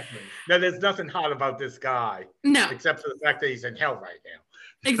 Exactly. No, there's nothing hot about this guy. No. Except for the fact that he's in hell right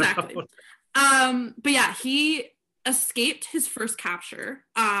now. Exactly. But yeah, he escaped his first capture,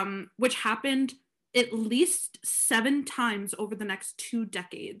 which happened at least 7 times over the next 2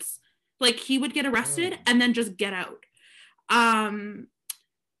 decades. Like, he would get arrested and then just get out. And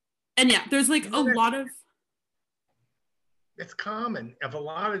yeah, there's like a lot of. It's common of a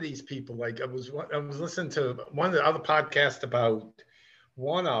lot of these people. Like I was listening to one of the other podcasts about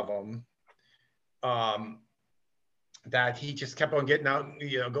one of them, that he just kept on getting out,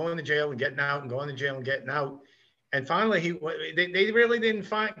 going to jail and getting out and going to jail and getting out. And finally, they really didn't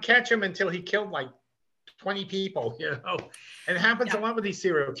catch him until he killed like 20 people, And it happens a lot with these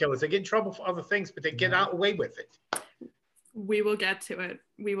serial killers. They get in trouble for other things, but they get away with it. We will get to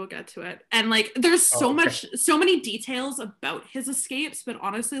it. And like, there's so many details about his escapes, but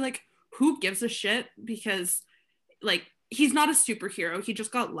honestly, like, who gives a shit? Because like, he's not a superhero. He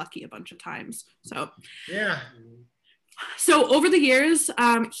just got lucky a bunch of times. So yeah. So over the years,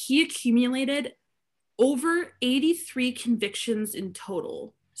 he accumulated over 83 convictions in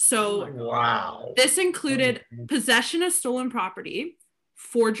total. So wow. This included possession of stolen property,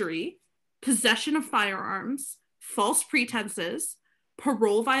 forgery, possession of firearms, false pretenses,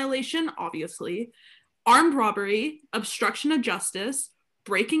 parole violation, obviously, armed robbery, obstruction of justice,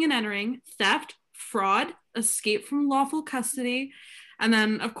 breaking and entering, theft, fraud, escape from lawful custody, and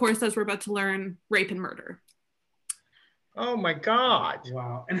then, of course, as we're about to learn, rape and murder. Oh my God.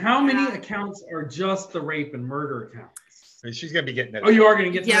 Wow. And how many accounts are just the rape and murder accounts? She's going to be getting that. Oh, you are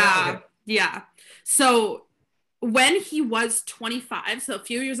going to get to that? Okay. Yeah. So when he was 25, so a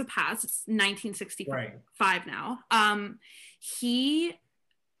few years have passed, it's 1965 now, he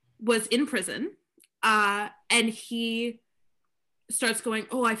was in prison, and he starts going,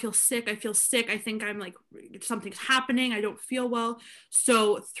 oh, I feel sick. I think I'm like, something's happening. I don't feel well.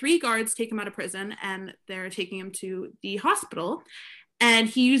 So 3 guards take him out of prison and they're taking him to the hospital. And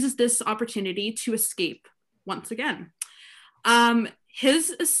he uses this opportunity to escape once again. His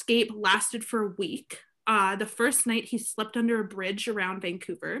escape lasted for a week. The first night he slept under a bridge around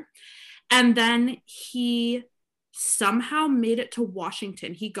Vancouver. And then he somehow made it to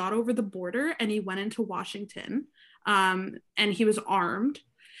Washington. He got over the border and he went into Washington. And he was armed.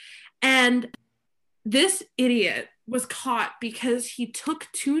 And this idiot was caught because he took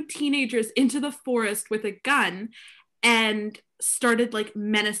 2 teenagers into the forest with a gun and started like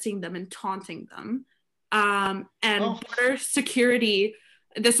menacing them and taunting them. Border security,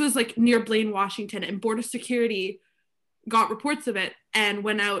 this was like near Blaine, Washington, and border security got reports of it and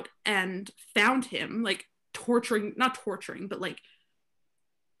went out and found him, like not torturing, but like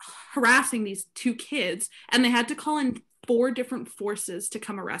harassing these 2 kids, and they had to call in 4 different forces to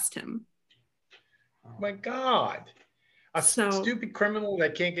come arrest him. Oh my God. A stupid criminal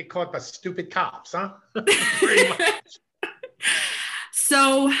that can't get caught by stupid cops, huh? Pretty much.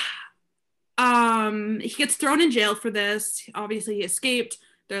 So he gets thrown in jail for this. Obviously he escaped.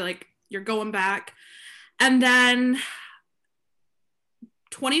 They're like, you're going back. And then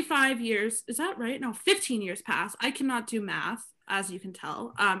 25 years, is that right? No, 15 years pass. I cannot do math, as you can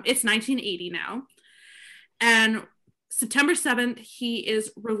tell. It's 1980 now. And September 7th, he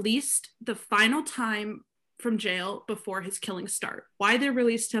is released the final time from jail before his killings start. Why they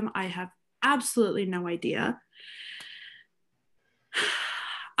released him, I have absolutely no idea.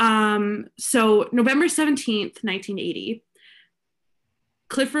 So November 17th, 1980,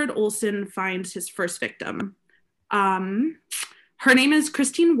 Clifford Olson finds his first victim. Her name is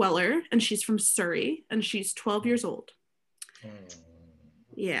Christine Weller, and she's from Surrey, and she's 12 years old.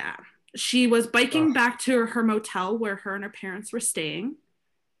 Yeah. She was biking back to her motel where her and her parents were staying.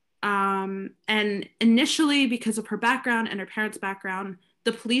 And initially, because of her background and her parents' background,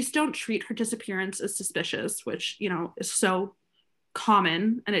 the police don't treat her disappearance as suspicious, which, is so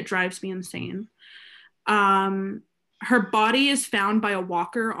common, and it drives me insane. Her body is found by a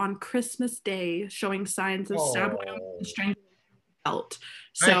walker on Christmas Day, showing signs of stab wounds and strangulation belt.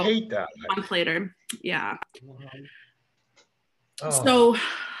 So I hate that. A month later, yeah. Oh. So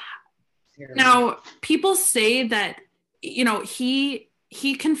now people say that he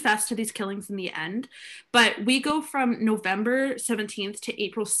confessed to these killings in the end, but we go from November 17th to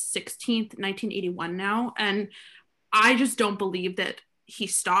April 16th, 1981 now, and I just don't believe that he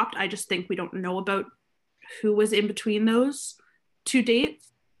stopped. I just think we don't know about who was in between those 2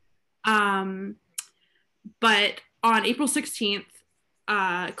 dates. But on April 16th,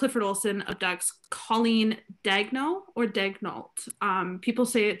 Clifford Olson abducts Colleen Daignault or Daignault. People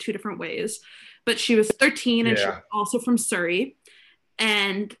say it 2 different ways, but she was 13 and she was also from Surrey.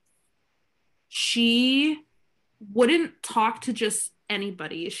 And she wouldn't talk to just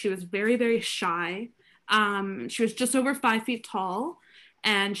anybody. She was very, very shy. She was just over 5 feet tall,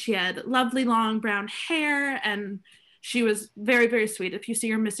 and she had lovely long brown hair, and She was very, very sweet. If you see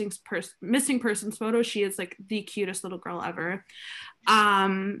her missing persons photo, she is like the cutest little girl ever.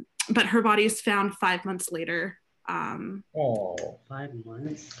 But her body is found 5 months later. 5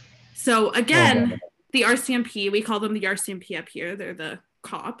 months. So again, the RCMP, we call them the RCMP up here. They're the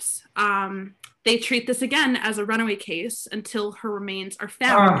cops. They treat this again as a runaway case until her remains are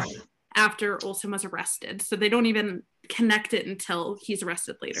found after Olsen was arrested. So they don't even connect it until he's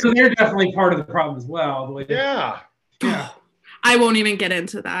arrested later. So they're definitely part of the problem as well. The way Yeah. I won't even get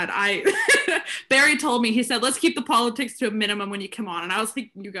into that. Barry told me, he said, let's keep the politics to a minimum when you come on. And I was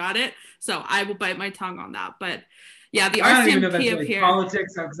like, you got it. So I will bite my tongue on that. But yeah, the I don't even know RCMP that's up really here.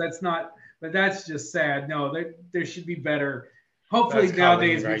 politics, because that's not, but that's just sad. No, there should be better. Hopefully That's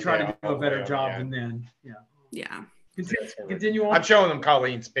nowadays Colleen we try right to do there. a better Yeah. job than then. Yeah. Yeah. Continue on. I'm showing them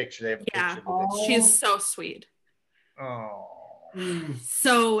Colleen's picture. They have a Yeah. picture with it. She's so sweet. Oh.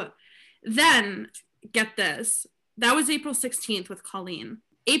 So then, get this. That was April 16th with Colleen.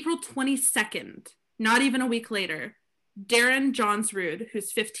 April 22nd, not even a week later, Darren Johnsrud,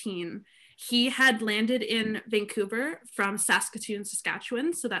 who's 15, he had landed in Vancouver from Saskatoon,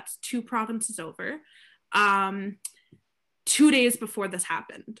 Saskatchewan. So that's 2 provinces over. 2 days before this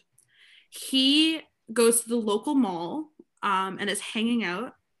happened. He goes to the local mall and is hanging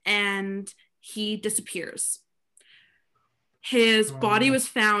out, and he disappears. His body was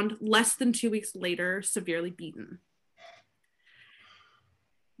found less than 2 weeks later, severely beaten.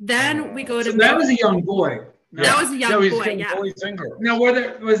 Then we go to... So that was a young boy. That was a young boy, yeah. Boys and girls. Now,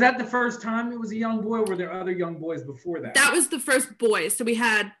 was that the first time it was a young boy, or were there other young boys before that? That was the first boy. So we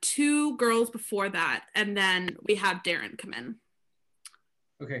had 2 girls before that, and then we have Darren come in.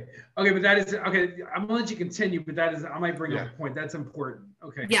 Okay, but that is okay. I'm gonna let you continue, but that is, I might bring up a point. That's important.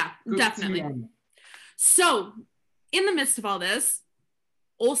 Okay. Yeah, definitely. So, in the midst of all this,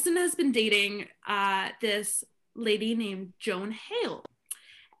 Olsen has been dating this lady named Joan Hale,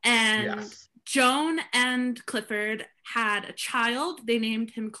 and Joan and Clifford had a child. They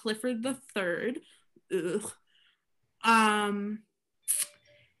named him Clifford the Third.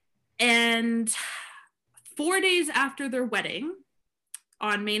 And 4 days after their wedding,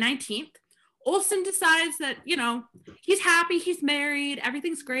 on May 19th, Olsen decides that, he's happy, he's married,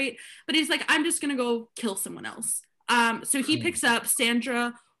 everything's great, but he's like, I'm just going to go kill someone else. So he picks up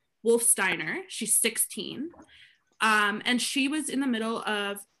Sandra Wolfsteiner. She's 16. And she was in the middle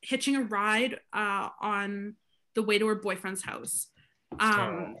of hitching a ride on the way to her boyfriend's house.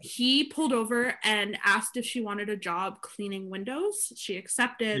 He pulled over and asked if she wanted a job cleaning windows. She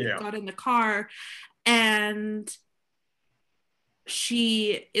accepted, got in the car, and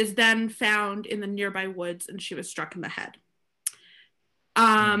she is then found in the nearby woods, and she was struck in the head.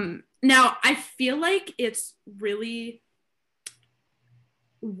 Now, I feel like it's really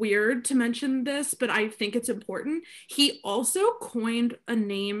weird to mention this, but I think it's important. He also coined a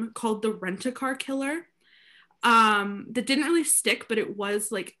name called the Rent-A-Car Killer that didn't really stick, but it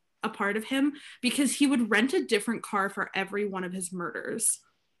was like a part of him, because he would rent a different car for every one of his murders.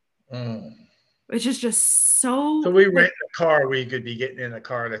 Which is just so... So we rent a car where you could be getting in a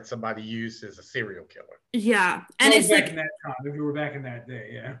car that somebody used as a serial killer. Yeah. And it's back like... in that time, if you were back in that day,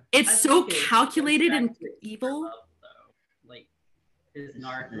 yeah. It's so calculated and evil. Like, is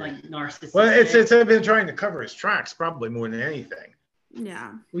narcissistic. Well, it's been trying to cover his tracks probably more than anything.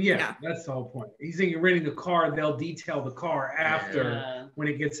 Yeah. Well, yeah, that's the whole point. He's thinking renting a car, they'll detail the car after when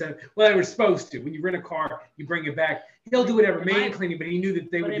it gets in. Well, they were supposed to. When you rent a car, you bring it back. He'll do whatever main cleaning, but he knew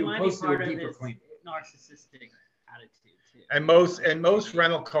that they would do most of their deeper cleaning. Narcissistic attitude too. And most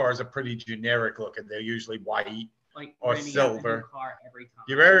rental cars are pretty generic looking. They're usually white or silver. Car every time.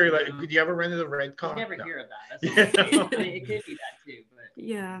 You're very like. Did you ever rented a red car? You never hear of that. That's I mean, it could be that too, but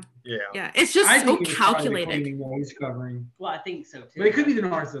yeah. Yeah. It's just so calculated. He's covering. Well, I think so too. But it could be the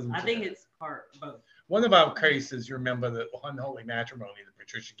narcissism. I think it's part both. One of our cases, you remember the Unholy Matrimony, the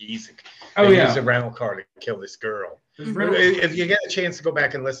Patricia Giesick. Used a rental car to kill this girl. If you get a chance to go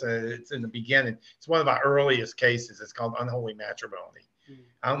back and listen, it's in the beginning. It's one of our earliest cases. It's called Unholy Matrimony.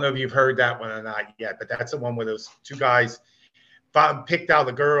 I don't know if you've heard that one or not yet, but that's the one where those 2 guys picked out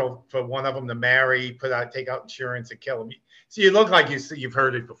a girl for one of them to marry, take out insurance and kill them. So you look like you've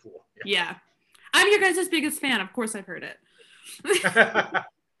heard it before. Yeah. I'm your guys' biggest fan. Of course I've heard it.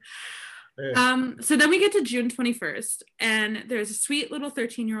 So then we get to June 21st, and there's a sweet little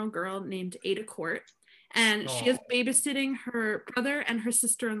 13-year-old girl named Ada Court, and she is babysitting her brother and her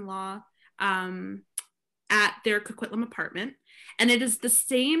sister-in-law at their Coquitlam apartment. And it is the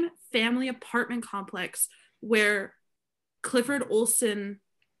same family apartment complex where Clifford Olsen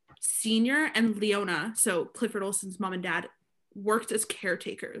Sr. and Leona, so Clifford Olsen's mom and dad, worked as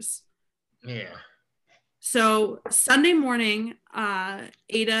caretakers. Yeah. So Sunday morning,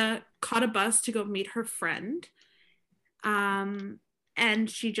 Ada caught a bus to go meet her friend, and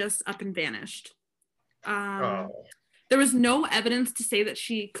she just up and vanished. There was no evidence to say that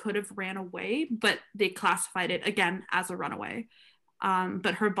she could have ran away, but they classified it again as a runaway.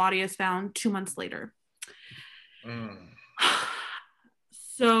 But her body is found 2 months later.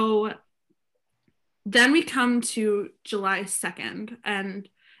 So then we come to July 2nd, and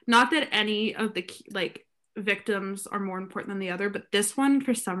not that any of the victims are more important than the other, but this one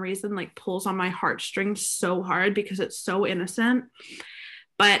for some reason pulls on my heartstrings so hard because it's so innocent.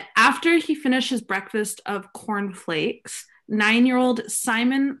 But after he finished his breakfast of cornflakes, 9-year-old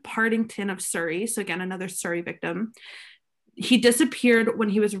Simon Partington of Surrey, so again another Surrey victim, he disappeared when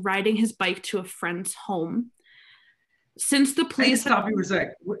he was riding his bike to a friend's home. Since the police... Stop you for a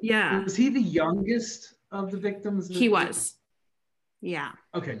sec. Yeah. Was he the youngest of the victims? He was. Yeah.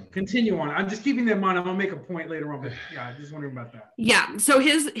 Okay, continue on. I'm just keeping that in mind. I'm gonna make a point later on, but yeah, I just wondering about that. Yeah. So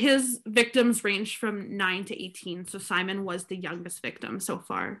his victims ranged from 9 to 18. So Simon was the youngest victim so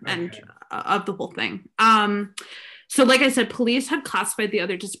far, and of the whole thing. So like I said, police had classified the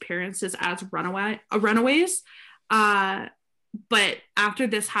other disappearances as runaways. But after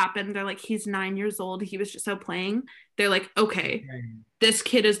this happened, they're like, he's 9 years old. He was just out playing. They're like, okay, this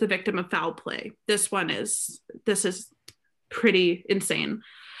kid is the victim of foul play. This is pretty insane.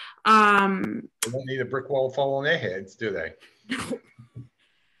 They don't need a brick wall fall on their heads, do they?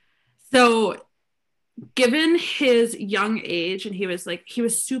 So given his young age, and he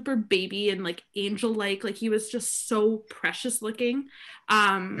was super baby and angel-like, he was just so precious looking.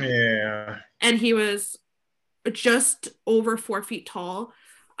 And he was just over 4 feet tall.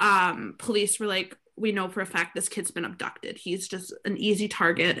 Police were like, we know for a fact this kid's been abducted. He's just an easy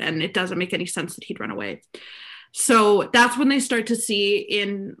target, and it doesn't make any sense that he'd run away. So that's when they start to see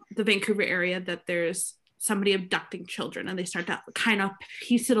in the Vancouver area that there's somebody abducting children, and they start to kind of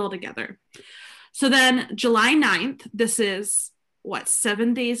piece it all together. So then July 9th, this is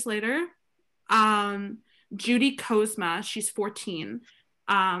 7 days later, Judy Kozma, she's 14,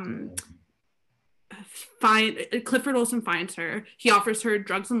 Clifford Olson finds her. He offers her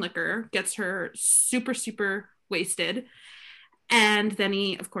drugs and liquor, gets her super, super wasted, and then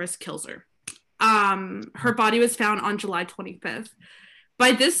he, of course, kills her. Her body was found on July 25th.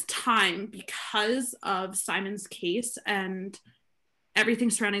 By this time, because of Simon's case and everything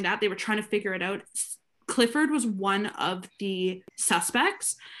surrounding that, they were trying to figure it out. Clifford was one of the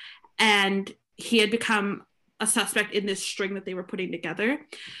suspects, and he had become a suspect in this string that they were putting together.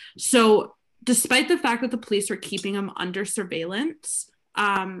 So despite the fact that the police were keeping him under surveillance,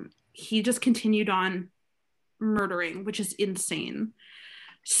 he just continued on murdering, which is insane.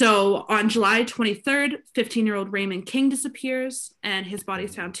 So on July 23rd, 15-year-old Raymond King disappears, and his body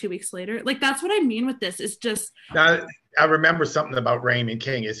is found 2 weeks later. That's what I mean with this. It's just... Now, I remember something about Raymond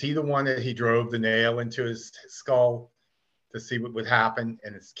King. Is he the one that he drove the nail into his skull to see what would happen,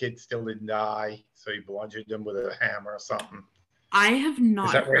 and his kid still didn't die, so he bludgeoned him with a hammer or something? I have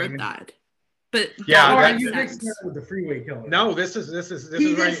not heard Raymond? That. But yeah, you mixed it with the freeway killer. No, this is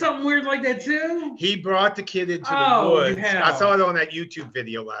he did something weird like that too. He brought the kid into the woods. Yeah. I saw it on that YouTube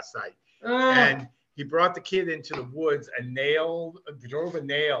video last night, and he brought the kid into the woods and drove a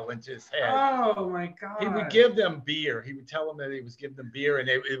nail into his head. Oh my God! He would give them beer. He would tell them that he was giving them beer, and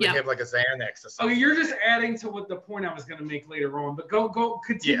it would have like a Xanax or something. Oh, you're just adding to what the point I was going to make later on. But go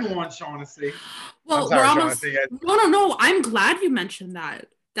continue on, Shaughnessy. Well, we're almost. No. I'm glad you mentioned that.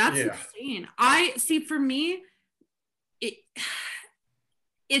 That's insane. I see. For me,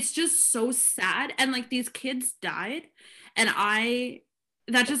 it's just so sad, and these kids died, and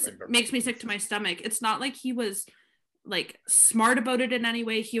that just makes me sick to my stomach. It's not like he was smart about it in any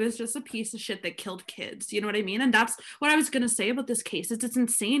way. He was just a piece of shit that killed kids. You know what I mean? And that's what I was gonna say about this case. It's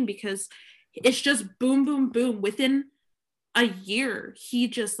insane because it's just boom, boom, boom. Within a year, he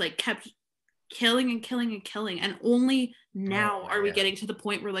just kept killing and killing and killing, and only now are we getting to the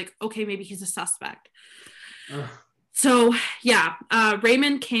point where okay, maybe he's a suspect. So yeah,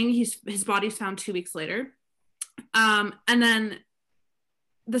 Raymond King, his body's found 2 weeks later, and then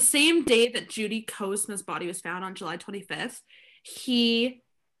the same day that Judy Kozma's body was found on July 25th, he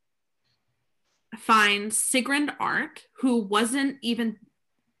finds Sigrun Ark, who wasn't even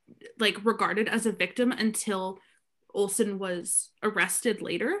regarded as a victim until Olson was arrested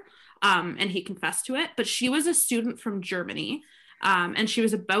later. And he confessed to it, but she was a student from Germany, and she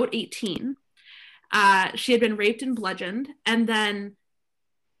was about 18. She had been raped and bludgeoned, and then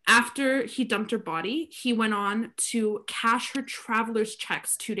after he dumped her body, he went on to cash her traveler's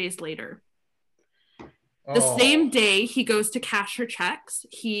checks 2 days later. The same day he goes to cash her checks,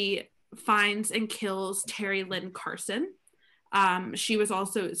 he finds and kills Terry Lynn Carson. She was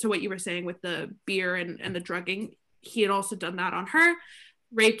also, so what you were saying with the beer and the drugging, he had also done that on her,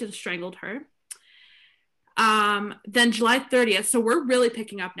 raped and strangled her. Then July 30th, so we're really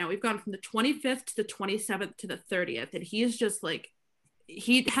picking up now. We've gone from the 25th to the 27th to the 30th, and he is just like,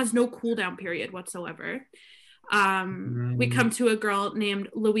 he has no cool down period whatsoever. We come to a girl named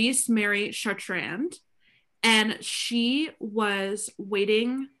Louise Mary Chartrand, and she was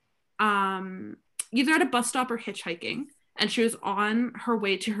waiting either at a bus stop or hitchhiking, and she was on her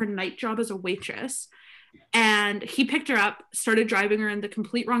way to her night job as a waitress. And he picked her up, started driving her in the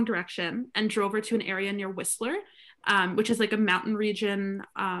complete wrong direction, and drove her to an area near Whistler, which is like a mountain region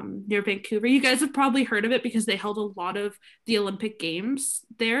near Vancouver. You guys have probably heard of it because they held a lot of the Olympic Games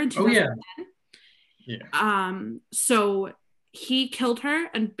there in 2010. Yeah. So he killed her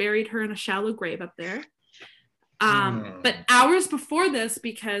and buried her in a shallow grave up there. But hours before this,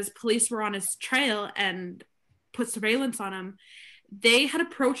 because police were on his trail and put surveillance on him, they had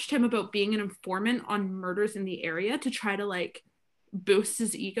approached him about being an informant on murders in the area to try to like boost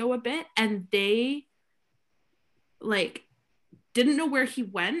his ego a bit. And they like didn't know where he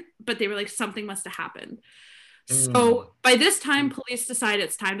went, but they were like, something must have happened. So by this time, police decided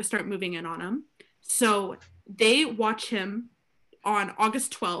it's time to start moving in on him. So they watch him on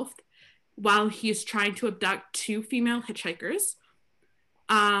August 12th while he's trying to abduct 2 female hitchhikers.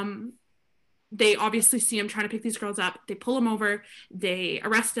 They obviously see him trying to pick these girls up. They pull him over. They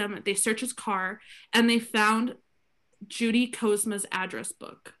arrest him. They search his car. And they found Judy Kozma's address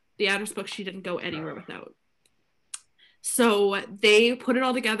book. The address book she didn't go anywhere without. So they put it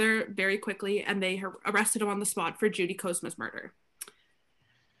all together very quickly, and they arrested him on the spot for Judy Kozma's murder.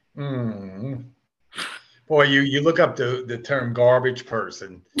 Boy, you look up the term garbage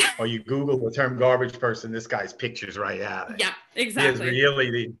person, or you Google the term garbage person, this guy's picture's right at it. Yeah, exactly. He is really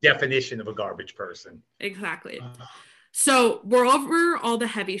the definition of a garbage person. Exactly. So we're over all the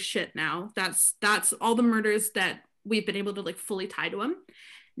heavy shit now. That's all the murders that we've been able to like fully tie to him.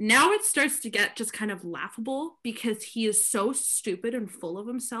 Now it starts to get just kind of laughable because he is so stupid and full of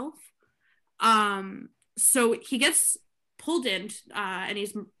himself. So he gets pulled in and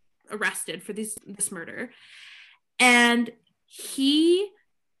he's arrested for this murder, and he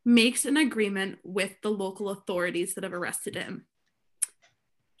makes an agreement with the local authorities that have arrested him.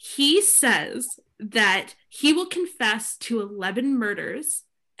 He says that he will confess to 11 murders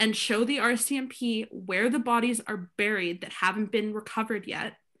and show the RCMP where the bodies are buried that haven't been recovered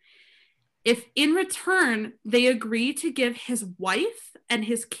yet, if in return they agree to give his wife and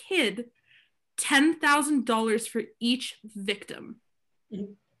his kid $10,000 for each victim.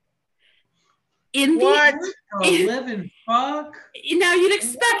 What? 11 fuck? Now you'd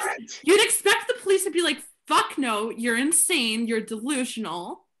expect the police to be like, fuck no, you're insane, you're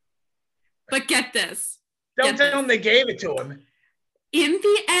delusional. But get this. Don't tell him they gave it to him. In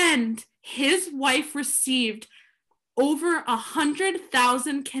the end, his wife received over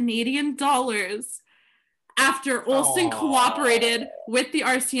 100,000 Canadian dollars after Olsen cooperated with the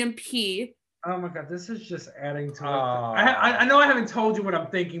RCMP. Oh my God, this is just adding to it. I know I haven't told you what I'm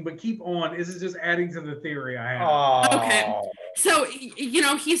thinking, but keep on. This is just adding to the theory I have. Okay. So,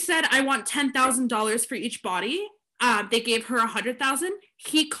 he said, I want $10,000 for each body. They gave her 100,000.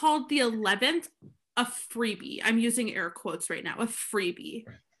 He called the 11th a freebie. I'm using air quotes right now, a freebie.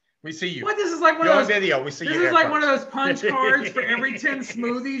 We see you. What? This is like one of those video. We see you. This is like one of those punch cards for every 10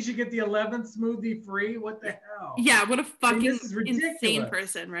 smoothies, you get the 11th smoothie free. What the hell? Yeah, what a fucking ridiculous. insane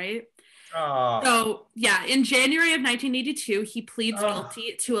person, right? So, yeah, in January of 1982, he pleads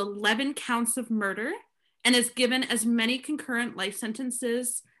guilty to 11 counts of murder and is given as many concurrent life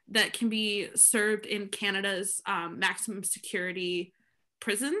sentences that can be served in Canada's maximum security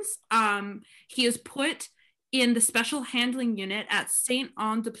prisons. He is put in the special handling unit at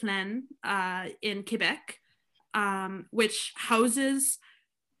Saint-Anne-de-Plaine in Quebec, which houses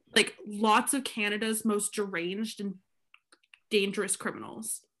like lots of Canada's most deranged and dangerous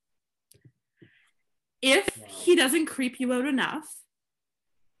criminals. If he doesn't creep you out enough,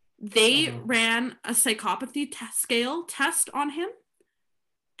 they ran a psychopathy scale test on him,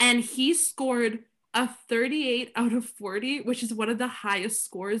 and he scored a 38 out of 40, which is one of the highest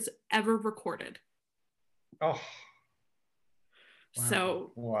scores ever recorded. Oh.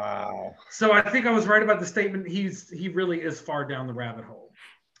 So wow. So I think I was right about the statement. He really is far down the rabbit hole.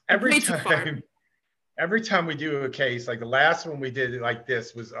 Every time we do a case, like the last one we did like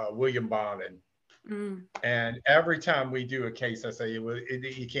this was William Bonin. And every time we do a case, I say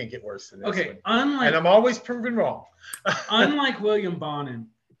you can't get worse than this. Okay, one. And I'm always proven wrong. Unlike William Bonin,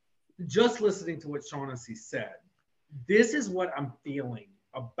 just listening to what Shaughnessy said, this is what I'm feeling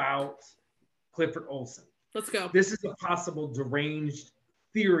about Clifford Olson. Let's go. This is a possible deranged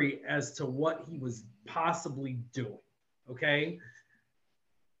theory as to what he was possibly doing. Okay.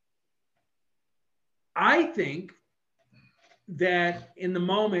 I think that in the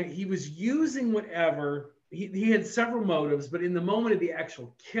moment he was using whatever, he had several motives, but in the moment of the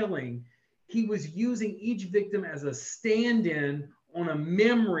actual killing, he was using each victim as a stand-in on a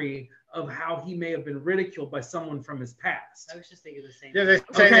memory of how he may have been ridiculed by someone from his past. I was just thinking the same. Yeah, they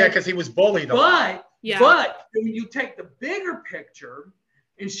say that because he was bullied. But when you take the bigger picture,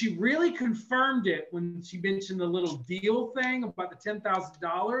 and she really confirmed it when she mentioned the little deal thing about the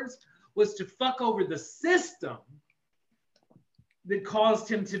 $10,000, was to fuck over the system that caused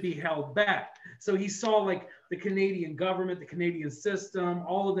him to be held back. So he saw like the Canadian government, the Canadian system,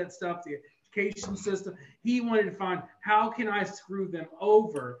 all of that stuff, the education system. He wanted to find, how can I screw them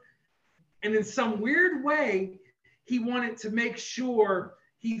over? And in some weird way, he wanted to make sure,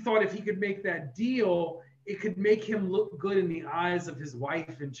 he thought if he could make that deal, it could make him look good in the eyes of his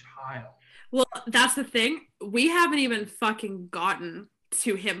wife and child. Well, that's the thing. We haven't even fucking gotten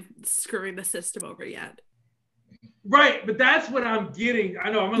to him screwing the system over yet. Right, but that's what I'm getting.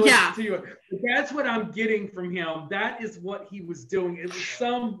 I know I'm gonna listen to you, but that's what I'm getting from him. That is what he was doing. It was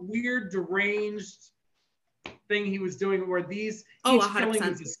some weird, deranged thing he was doing where each killing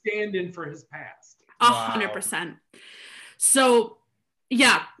was a stand-in for his past. 100%. So,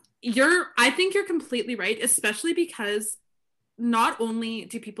 yeah, I think you're completely right, especially because not only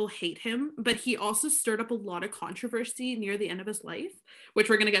do people hate him, but he also stirred up a lot of controversy near the end of his life, which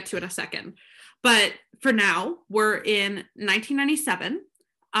we're going to get to in a second. But for now, we're in 1997.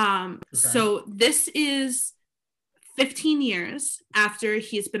 So this is 15 years after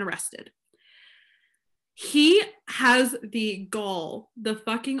he's been arrested. He has the gall, the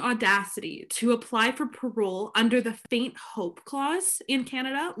fucking audacity to apply for parole under the faint hope clause in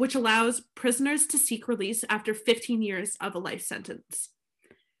Canada, which allows prisoners to seek release after 15 years of a life sentence.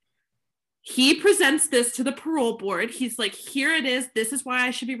 He presents this to the parole board. He's like, here it is. This is why I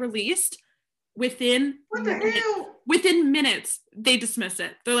should be released. Within minutes, they dismiss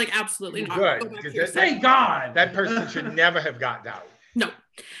it. They're like, absolutely not. Good. Thank God. That person should never have gotten out. No.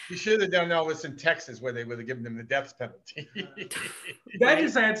 You should have done all this in Texas where they would have given them the death penalty. That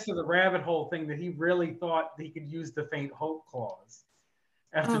just adds to the rabbit hole thing that he really thought he could use the faint hope clause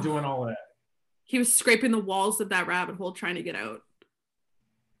after doing all that. He was scraping the walls of that rabbit hole trying to get out.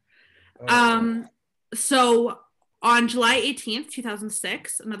 So on July 18th,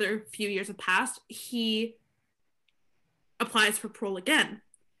 2006, another few years have passed, he applies for parole again.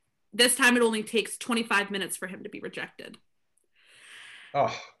 This time it only takes 25 minutes for him to be rejected.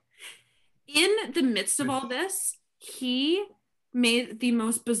 In the midst of all this, he made the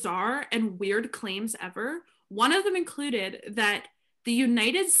most bizarre and weird claims ever. One of them included that the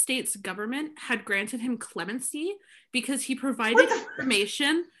United States government had granted him clemency because he provided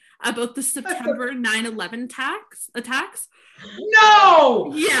information about the September 9/11 attacks.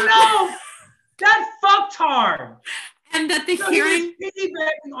 No! Yeah. No! That fucktard! And that the hearing... He was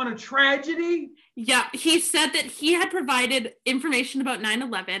piggybacking on a tragedy? Yeah, he said that he had provided information about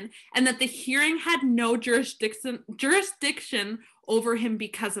 9/11 and that the hearing had no jurisdiction over him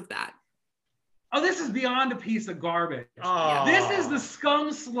because of that. Oh, this is beyond a piece of garbage. Oh. This is the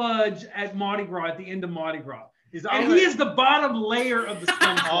scum sludge at Mardi Gras, at the end of Mardi Gras. And he is the bottom layer of the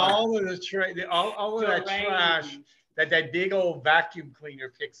scum sludge. all of that trash that big old vacuum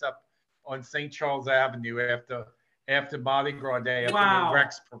cleaner picks up on St. Charles Avenue after Mardi Gras Day, after the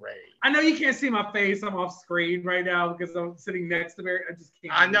Rex Parade. I know you can't see my face. I'm off screen right now because I'm sitting next to Mary. I just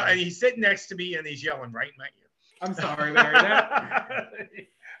can't. I know, and he's sitting next to me and he's yelling right in my ear. I'm sorry, Mary.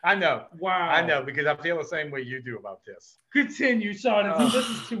 I know. Wow. I know, because I feel the same way you do about this. Continue, Sean. This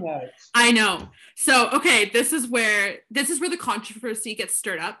is too much. I know. So, okay, this is where the controversy gets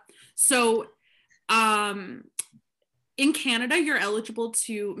stirred up. So, in Canada, you're eligible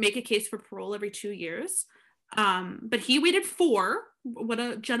to make a case for parole every 2 years. But he waited 4. What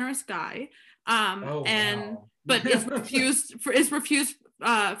a generous guy. But is refused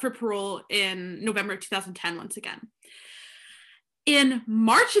for parole in November of 2010 once again. In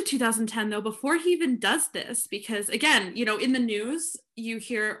March of 2010, though, before he even does this, because again, in the news, you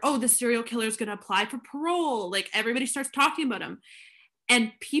hear, oh, the serial killer is going to apply for parole. Like, everybody starts talking about him.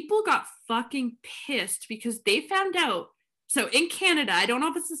 And people got fucking pissed because they found out. So in Canada, I don't know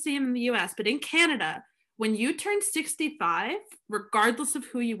if it's the same in the US, but in Canada, when you turn 65, regardless of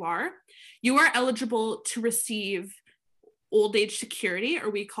who you are eligible to receive old age security, or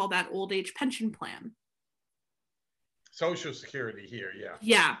we call that old age pension plan. Social Security here, yeah.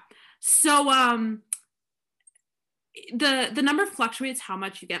 Yeah. So the number fluctuates how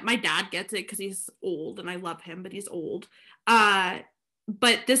much you get. My dad gets it because he's old and I love him, but he's old.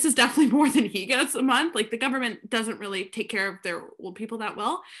 But this is definitely more than he gets a month. Like, the government doesn't really take care of their old people that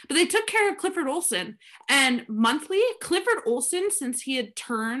well, but they took care of Clifford Olson. And monthly, Clifford Olson, since he had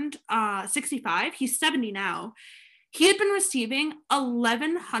turned 65, he's 70 now, he had been receiving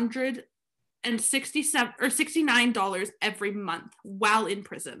 $1,167 or $69 every month while in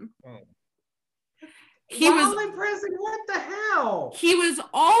prison. Oh. While in prison? What the hell? He was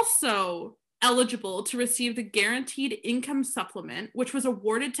also eligible to receive the Guaranteed Income Supplement, which was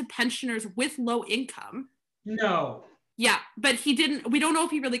awarded to pensioners with low income. No. Yeah, but he didn't, we don't know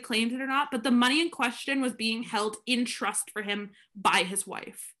if he really claimed it or not, but the money in question was being held in trust for him by his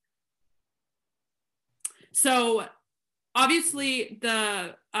wife. So obviously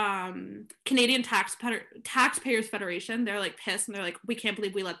the Canadian Taxpayers Federation, they're like pissed and they're like, we can't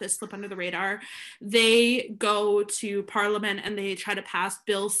believe we let this slip under the radar. They go to Parliament and they try to pass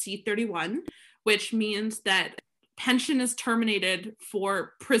Bill C-31, which means that pension is terminated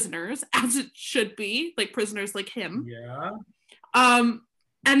for prisoners, as it should be, like prisoners like him. Yeah. And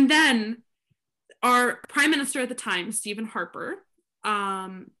then our Prime Minister at the time, Stephen Harper,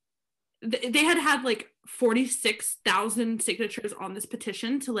 they had like 46,000 signatures on this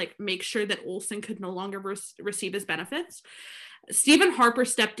petition to like make sure that Olson could no longer receive his benefits. Stephen Harper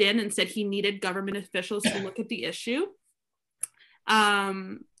stepped in and said he needed government officials to look at the issue.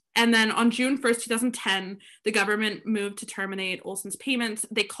 And then on June 1st, 2010, the government moved to terminate Olson's payments.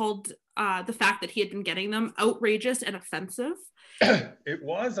 They called the fact that he had been getting them outrageous and offensive. It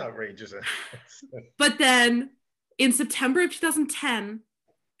was outrageous. But then in September of 2010,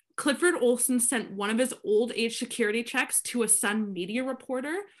 Clifford Olson sent one of his old age security checks to a Sun media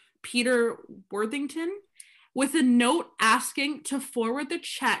reporter, Peter Worthington, with a note asking to forward the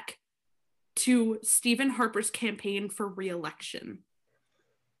check to Stephen Harper's campaign for re-election.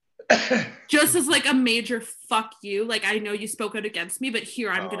 Just as like a major fuck you. Like, I know you spoke out against me, but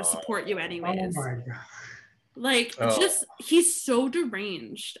here I'm going to support you anyways. Oh my God. Like, just, he's so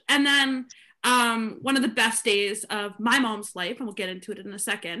deranged. And then one of the best days of my mom's life, and we'll get into it in a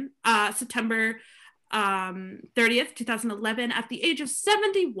second, September 30th, 2011, at the age of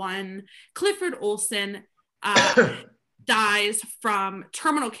 71, Clifford Olson dies from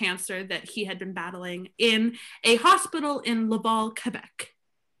terminal cancer that he had been battling in a hospital in Laval, Quebec.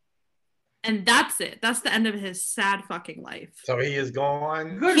 And that's it. That's the end of his sad fucking life. So he is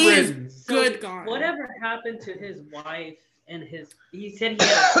gone. Good He is riddance. good gone. Whatever happened to his wife and he said he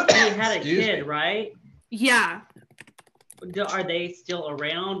had a Excuse kid, me. right? Yeah. Are they still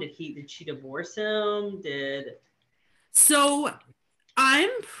around? Did she divorce him? So I'm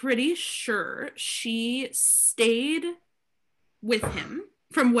pretty sure she stayed with him,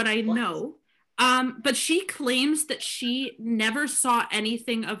 from what I know. But she claims that she never saw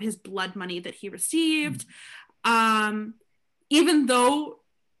anything of his blood money that he received. Even though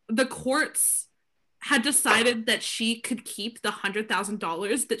the courts had decided that she could keep the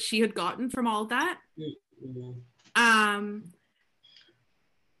 $100,000 that she had gotten from all that. Mm-hmm. Um,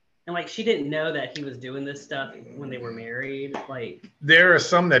 And like she didn't know that he was doing this stuff when they were married. Like There are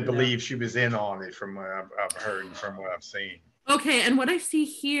some that believe she was in on it, from what I've heard and from what I've seen. okay, and what I see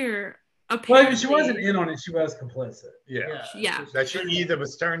here, Well, apparently, she wasn't in on it. She was complicit. Yeah. That she either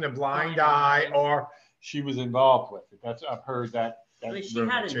was turned a blind eye or she was involved with it. That's I've heard that. I mean, she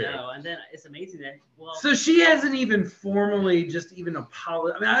had to know, and then it's amazing that So she hasn't even formally just even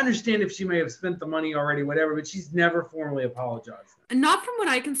apologized. I mean, I understand if she may have spent the money already, whatever, but she's never formally apologized. not from what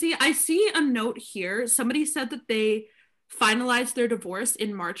I can see. I see a note here. Somebody said that they finalized their divorce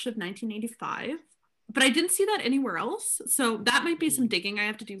in March of 1985, but I didn't see that anywhere else. So that might be some digging I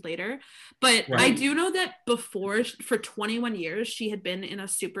have to do later. But Right. I do know that before, for 21 years, she had been in a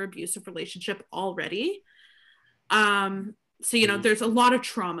super abusive relationship already. So, you know, there's a lot of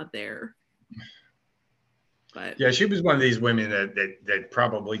trauma there. But Yeah, she was one of these women that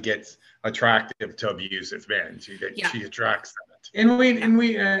probably gets attractive to abusive men. She attracts that. And we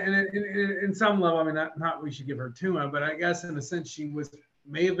in some level, I mean, not we should give her too much, but I guess in a sense she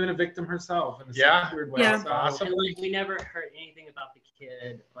may have been a victim herself in a weird way. Yeah. So, Awesome. and, like, we never heard anything about the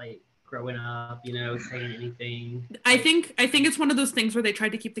kid, like growing up, you know, saying anything. I think it's one of those things where they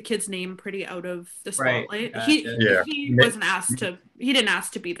tried to keep the kid's name pretty out of the Right. spotlight. Gotcha. He wasn't asked to. He didn't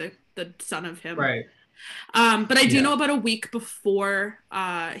ask to be the son of him. right. But I do know about a week before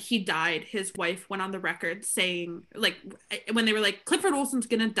he died, his wife went on the record saying, like, when they were like, Clifford Olson's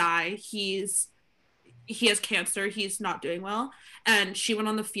gonna die, he has cancer, he's not doing well, and she went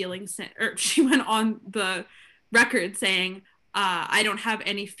on the record saying, I don't have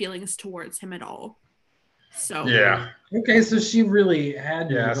any feelings towards him at all. So Yeah. Okay, so she really had.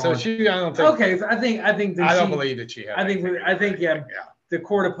 to Yeah. have So gone- she, I don't think. Okay, so I think that I don't she- believe that she had. I think yeah, Yeah. the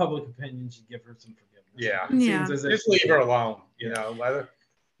court of public opinion should give her some forgiveness. Yeah. It Yeah. seems as if Just leave her alone.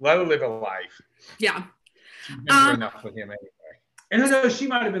 Let her live a life. yeah. She's been through enough with him anyway. And who knows, she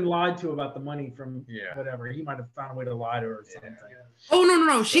might have been lied to about the money from Yeah. whatever. He might have found a way to lie to her or something. Oh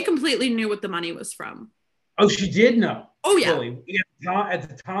no. She completely knew what the money was from. Oh, she did know. Oh yeah. Really? At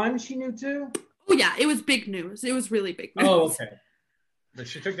the time, she knew too. Oh yeah. It was big news. It was really big news. Oh, okay. But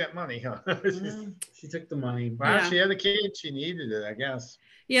she took that money, huh? She took the money. Well, Yeah. she had a kid. She needed it, I guess.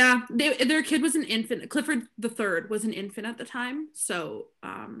 Yeah. Their kid was an infant. Clifford III was an infant at the time. So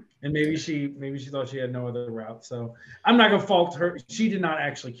And maybe she thought she had no other route. So I'm not gonna fault her. She did not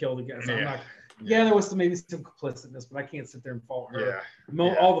actually kill the guy. So I'm not. Yeah, there was maybe some complicitness, but I can't sit there and fault her.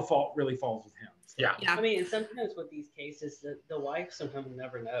 Yeah. All the fault really falls with him. So. Yeah. yeah. I mean, and sometimes with these cases, the wife sometimes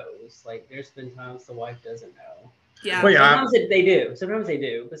never knows. Like, there's been times the wife doesn't know. Yeah. Well, yeah. Sometimes they do. Sometimes they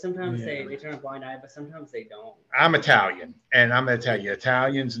do. But sometimes Yeah. they turn a blind eye. But sometimes they don't. I'm Italian, and I'm going to tell you,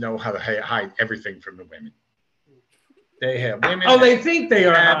 Italians know how to hide everything from the women. They have women. Oh, they think they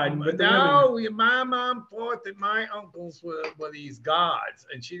are hiding, but the women- my mom thought that my uncles were these gods,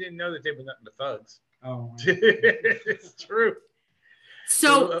 and she didn't know that they were nothing but thugs. Oh. It's true.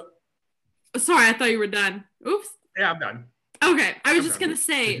 So sorry, I thought you were done. Oops. Yeah, I'm done. Okay, I was I'm just done. gonna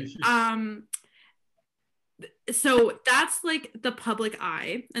say, so that's like the public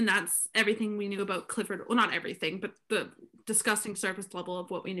eye, and that's everything we knew about Clifford. Well, not everything, but the disgusting surface level of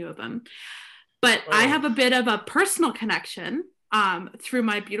what we knew of him. But I have a bit of a personal connection through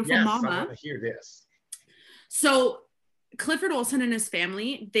my beautiful Yes, mama. I want to hear this. So Clifford Olson and his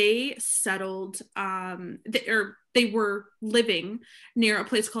family, they settled, they were living near a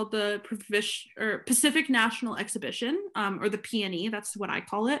place called the Pacific National Exhibition, or the PNE, that's what I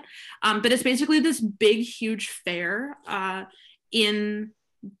call it. But it's basically this big, huge fair in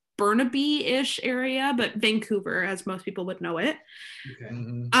Burnaby-ish area, but Vancouver, as most people would know it. Okay.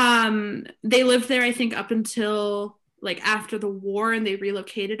 Mm-hmm. They lived there, I think, up until like after the war, and they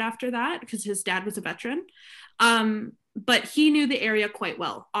relocated after that because his dad was a veteran. But he knew the area quite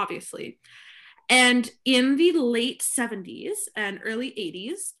well, obviously. And in the late 70s and early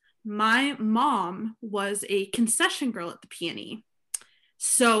 80s, my mom was a concession girl at the PNE.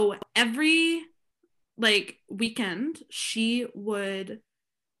 So every weekend, she would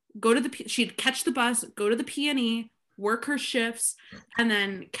she'd catch the bus, go to the PNE, work her shifts, and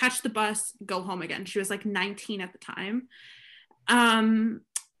then catch the bus, go home again. She was like 19 at the time.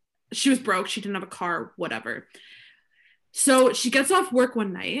 She was broke. She didn't have a car, whatever. So she gets off work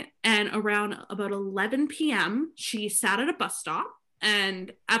one night, and around about 11 p.m., she sat at a bus stop.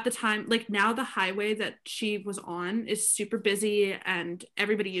 And at the time, like now the highway that she was on is super busy and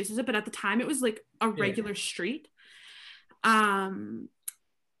everybody uses it. But at the time, it was like a regular street.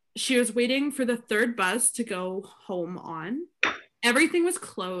 She was waiting for the third bus to go home on. Everything was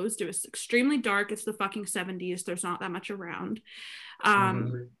closed. It was extremely dark. It's the fucking 70s. There's not that much around.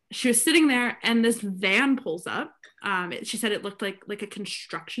 She was sitting there, and this van pulls up. She said it looked like a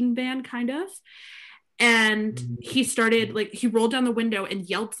construction van, kind of. And he started, he rolled down the window and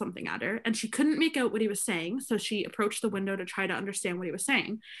yelled something at her, and she couldn't make out what he was saying. So she approached the window to try to understand what he was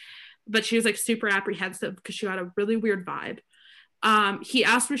saying. But she was super apprehensive because she got a really weird vibe. He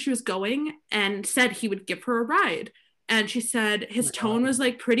asked where she was going and said he would give her a ride. And she said his tone was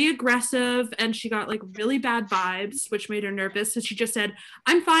pretty aggressive, and she got really bad vibes, which made her nervous. So she just said,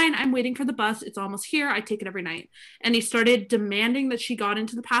 "I'm fine. I'm waiting for the bus. It's almost here. I take it every night." And he started demanding that she got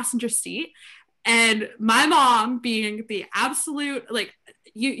into the passenger seat. And my mom, being the absolute,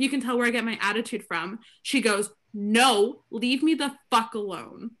 you can tell where I get my attitude from. She goes, "No, leave me the fuck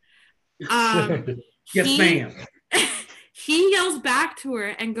alone." Yes, ma'am. He yells back to her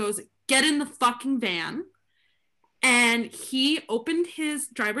and goes, "Get in the fucking van." And he opened his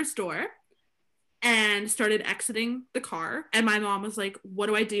driver's door and started exiting the car. And my mom was like, "What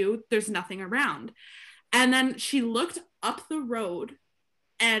do I do? There's nothing around." And then she looked up the road,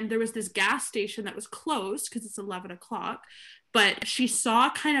 and there was this gas station that was closed because it's 11 o'clock. But she saw,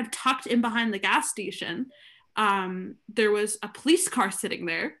 kind of tucked in behind the gas station, there was a police car sitting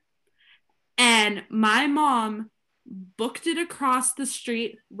there. And my mom booked it across the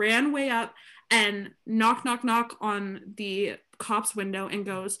street, ran way up, and knock on the cop's window and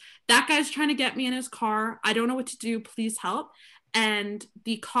goes, "That guy's trying to get me in his car. I don't know what to do. Please help." And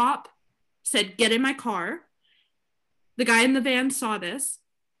the cop said, "Get in my car." The guy in the van saw this,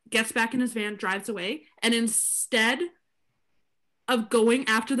 gets back in his van, drives away. And instead of going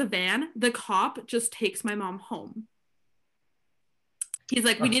after the van, the cop just takes my mom home. He's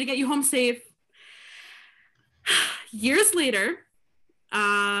like, "We need to get you home safe." Years later,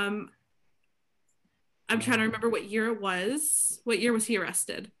 I'm trying to remember what year it was. What year was he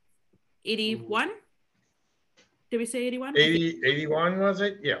arrested? 81? Did we say 81? 81 was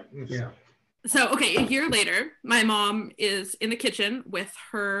it? Yeah. So, okay, a year later, my mom is in the kitchen with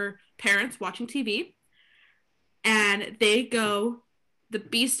her parents watching TV, and they go, the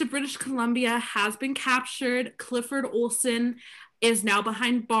Beast of British Columbia has been captured. Clifford Olson is now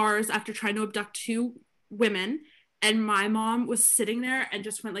behind bars after trying to abduct 2 women. And my mom was sitting there and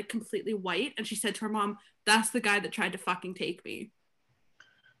just went like completely white. And she said to her mom, that's the guy that tried to fucking take me.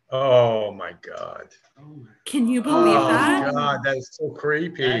 Oh my God. Can you believe that? Oh God, that is so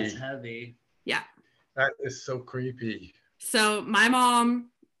creepy. That's heavy. Yeah. That is so creepy. So my mom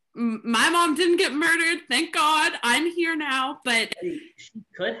didn't get murdered. Thank God. I'm here now. But she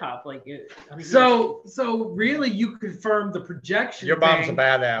could have So really you confirmed the projection. Your mom's a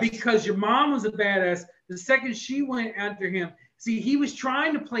badass. Because your mom was a badass. The second she went after him, see, he was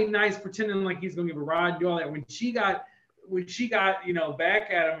trying to play nice, pretending like he's gonna give a ride and do all that. When she got, back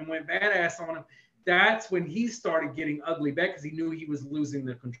at him and went badass on him, that's when he started getting ugly back because he knew he was losing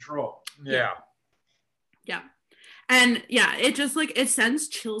the control. Yeah. And yeah, it just like, it sends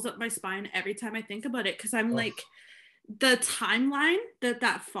chills up my spine every time I think about it. Cause I'm like, the timeline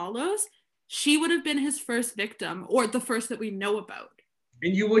that follows, she would have been his first victim, or the first that we know about.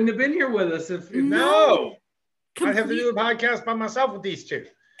 And you wouldn't have been here with us if no. I'd have to do a podcast by myself with these 2.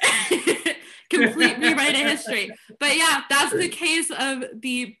 Complete rewrite of history. But yeah, that's the case of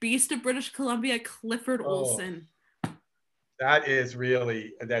the Beast of British Columbia, Clifford Olson. That is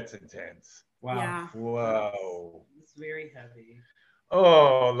really, that's intense. Wow. Yeah. Whoa. It's very heavy.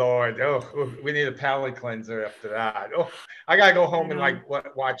 Oh Lord. Oh, we need a palate cleanser after that. Oh, I gotta go home and like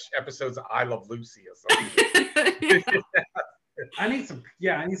watch episodes of I Love Lucy or something. I need some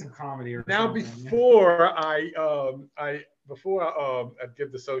comedy or now something. before I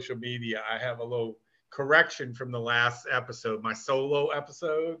give the social media, I have a little correction from the last episode, my solo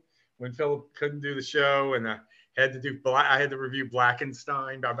episode, when Philip couldn't do the show and I had to review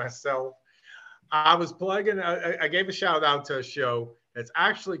Blackenstein by myself. I was plugging, I gave a shout out to a show that's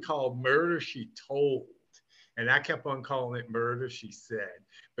actually called Murder, She Told. And I kept on calling it Murder, She Said.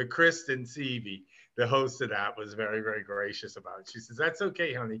 But Kristen Seavey, the host of that, was very, very gracious about it. She says, that's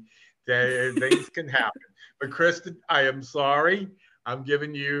okay, honey. Things can happen. But Kristen, I am sorry. I'm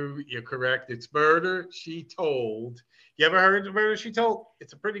giving you're correct. It's Murder, She Told. You ever heard of Murder, She Told?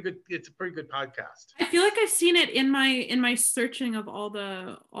 It's a pretty good podcast. I feel like I've seen it in my searching of all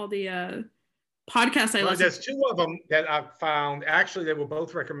the podcasts I listen to. There's 2 of them that I found. Actually, they were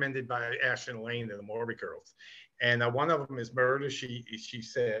both recommended by Ashley Lane and the Morby Girls. And one of them is Murder, She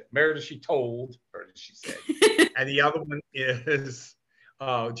Said. Murder, She Told. Murder, She Said. And the other one is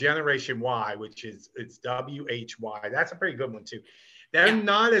Generation Y, which is it's WHY. That's a pretty good one too. They're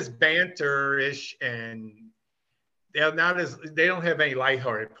not as banterish, and they don't have any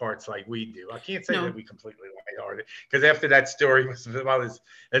lighthearted parts like we do. I can't say that we completely lighthearted, because after that story was about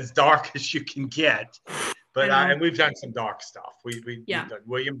as dark as you can get. But and we've done some dark stuff. We've done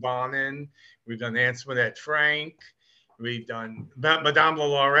William Bonin. We've done Antoinette Frank. We've done Madame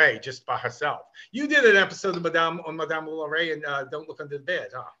LaLaurie just by herself. You did an episode of Madame LaLaurie and Don't Look Under the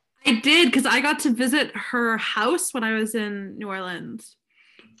Bed, huh? I did, because I got to visit her house when I was in New Orleans.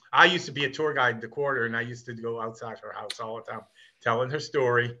 I used to be a tour guide in the Quarter, and I used to go outside her house all the time, telling her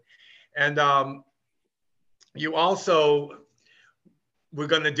story. And you also, we're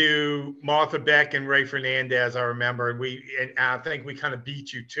going to do Martha Beck and Ray Fernandez, I remember, and I think we kind of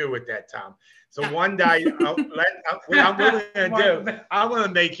beat you to at that time. So one day, what I'm going to do, I want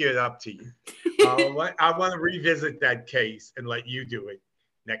to make it up to you. I want to revisit that case and let you do it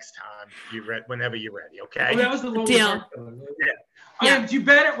next time whenever you're ready. Okay. Oh, that was the deal. Yeah. You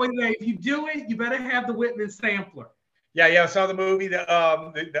better if you do it, you better have the Whitman sampler. Yeah. I saw the movie.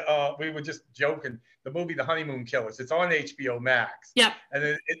 We were just joking. The movie, The Honeymoon Killers. It's on HBO Max. Yeah.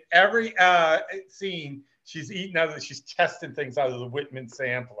 And every scene, she's testing things out of the Whitman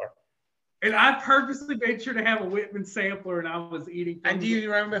sampler. And I purposely made sure to have a Whitman sampler, and I was eating. And do you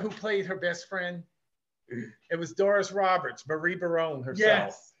remember who played her best friend? It was Doris Roberts, Marie Barone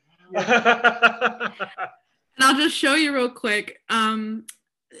herself. Yes. And I'll just show you real quick.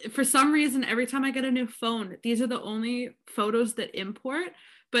 For some reason, every time I get a new phone, these are the only photos that import.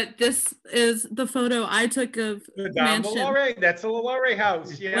 But this is the photo I took of Madame LaLaurie. That's the LaLaurie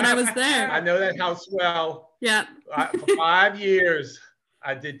house. Yeah. When I was there. I know that house well. Yeah. For 5 years,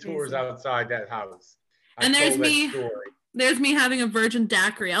 I did tours outside that house. And there's me. There's me having a virgin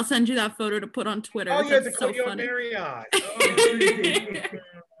daiquiri. I'll send you that photo to put on Twitter. Oh, you had to call you on Marriott.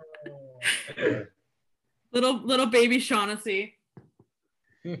 Oh. Little baby Shaughnessy.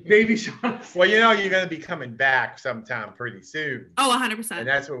 Baby Sean. Well, you know, you're going to be coming back sometime pretty soon. Oh, And 100%.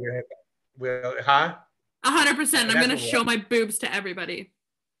 that's what we'll, huh? 100%. I'm That's going to what show my boobs to everybody.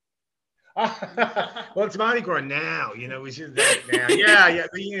 Well, it's Mardi Gras now. You know, we should do it now. Yeah.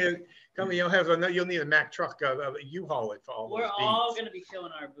 Come, you'll need a Mack truck, a U-Haul it for all We're those all beads. going to be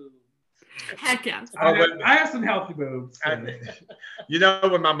showing our boobs. Heck yeah. I have some healthy boobs. You know,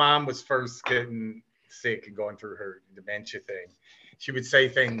 when my mom was first getting sick and going through her dementia thing, she would say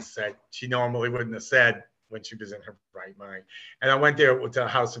things that she normally wouldn't have said when she was in her right mind. And I went there to a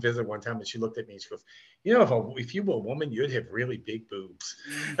house to visit one time, and she looked at me and she goes, you know, if you were a woman, you'd have really big boobs.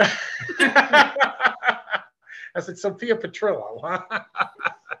 I said, Sophia Petrillo, huh?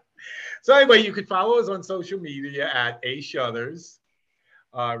 So anyway, you can follow us on social media at A Shutters.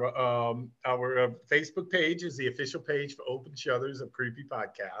 Our Facebook page is the official page for Open Shutters, a creepy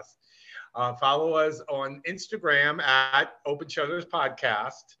podcast. Follow us on Instagram at Open Shutters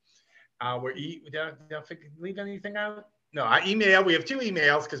Podcast. Did I leave anything out? No, I email. We have 2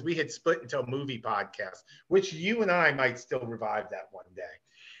 emails because we had split into a movie podcast, which you and I might still revive that one day.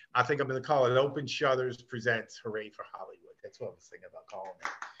 I think I'm going to call it Open Shutters Presents Hooray for Hollywood. That's what I was thinking about calling it.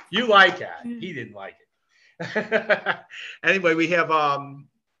 You like it. He didn't like it. Anyway, we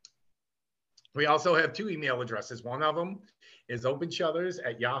also have 2 email addresses. One of them is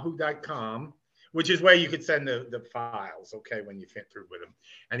openshutters@yahoo.com, which is where you could send the files, okay, when you fit through with them.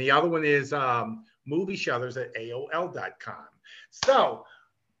 And the other one is movieshutters@aol.com. So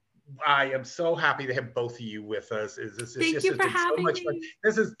I am so happy to have both of you with us. Thank you for having me. Fun.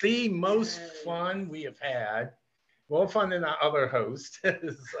 This is the most fun we have had. More fun than our other host,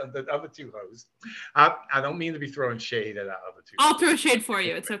 the other 2 hosts. I don't mean to be throwing shade at our other 2. I'll throw shade for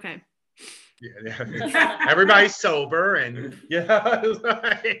you. It's okay. Yeah. Everybody's sober and yeah.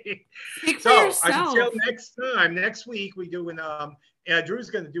 Speak for So yourself. until next time, next week we're doing Drew's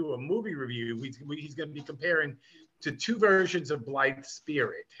going to do a movie review. He's going to be comparing to 2 versions of Blythe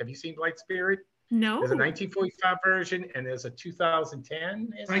Spirit. Have you seen Blythe Spirit? No. There's a 1945 version and there's a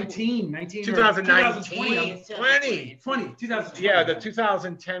 2010. 2019. 2020. 2020. Yeah, the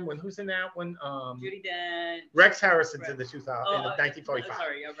 2010 one. Who's in that one? Judy Dench. Rex Harrison's in the 1945.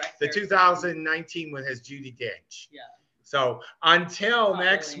 Sorry, Rex The Harrison. 2019 one has Judi Dench. Yeah. So until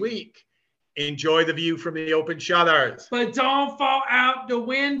next week, enjoy the view from the Open Shutters. But don't fall out the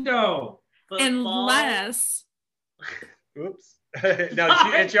window. Unless Oops. No,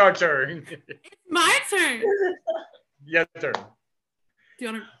 it's your turn. my turn. Your turn. Do you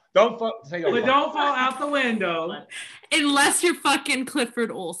want to? Don't fall. But don't fall out the window. Unless you're fucking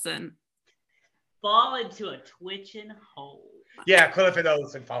Clifford Olsen. Fall into a twitching hole. Yeah, Clifford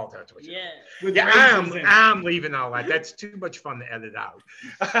Olsen fall to Twitch. Yeah. With Yeah, raisins in it. I'm leaving all that. That's too much fun to edit out.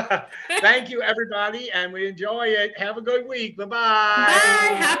 Thank you, everybody, and we enjoy it. Have a good week. Bye-bye.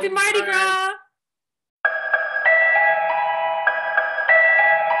 Bye. Happy Mardi Gras.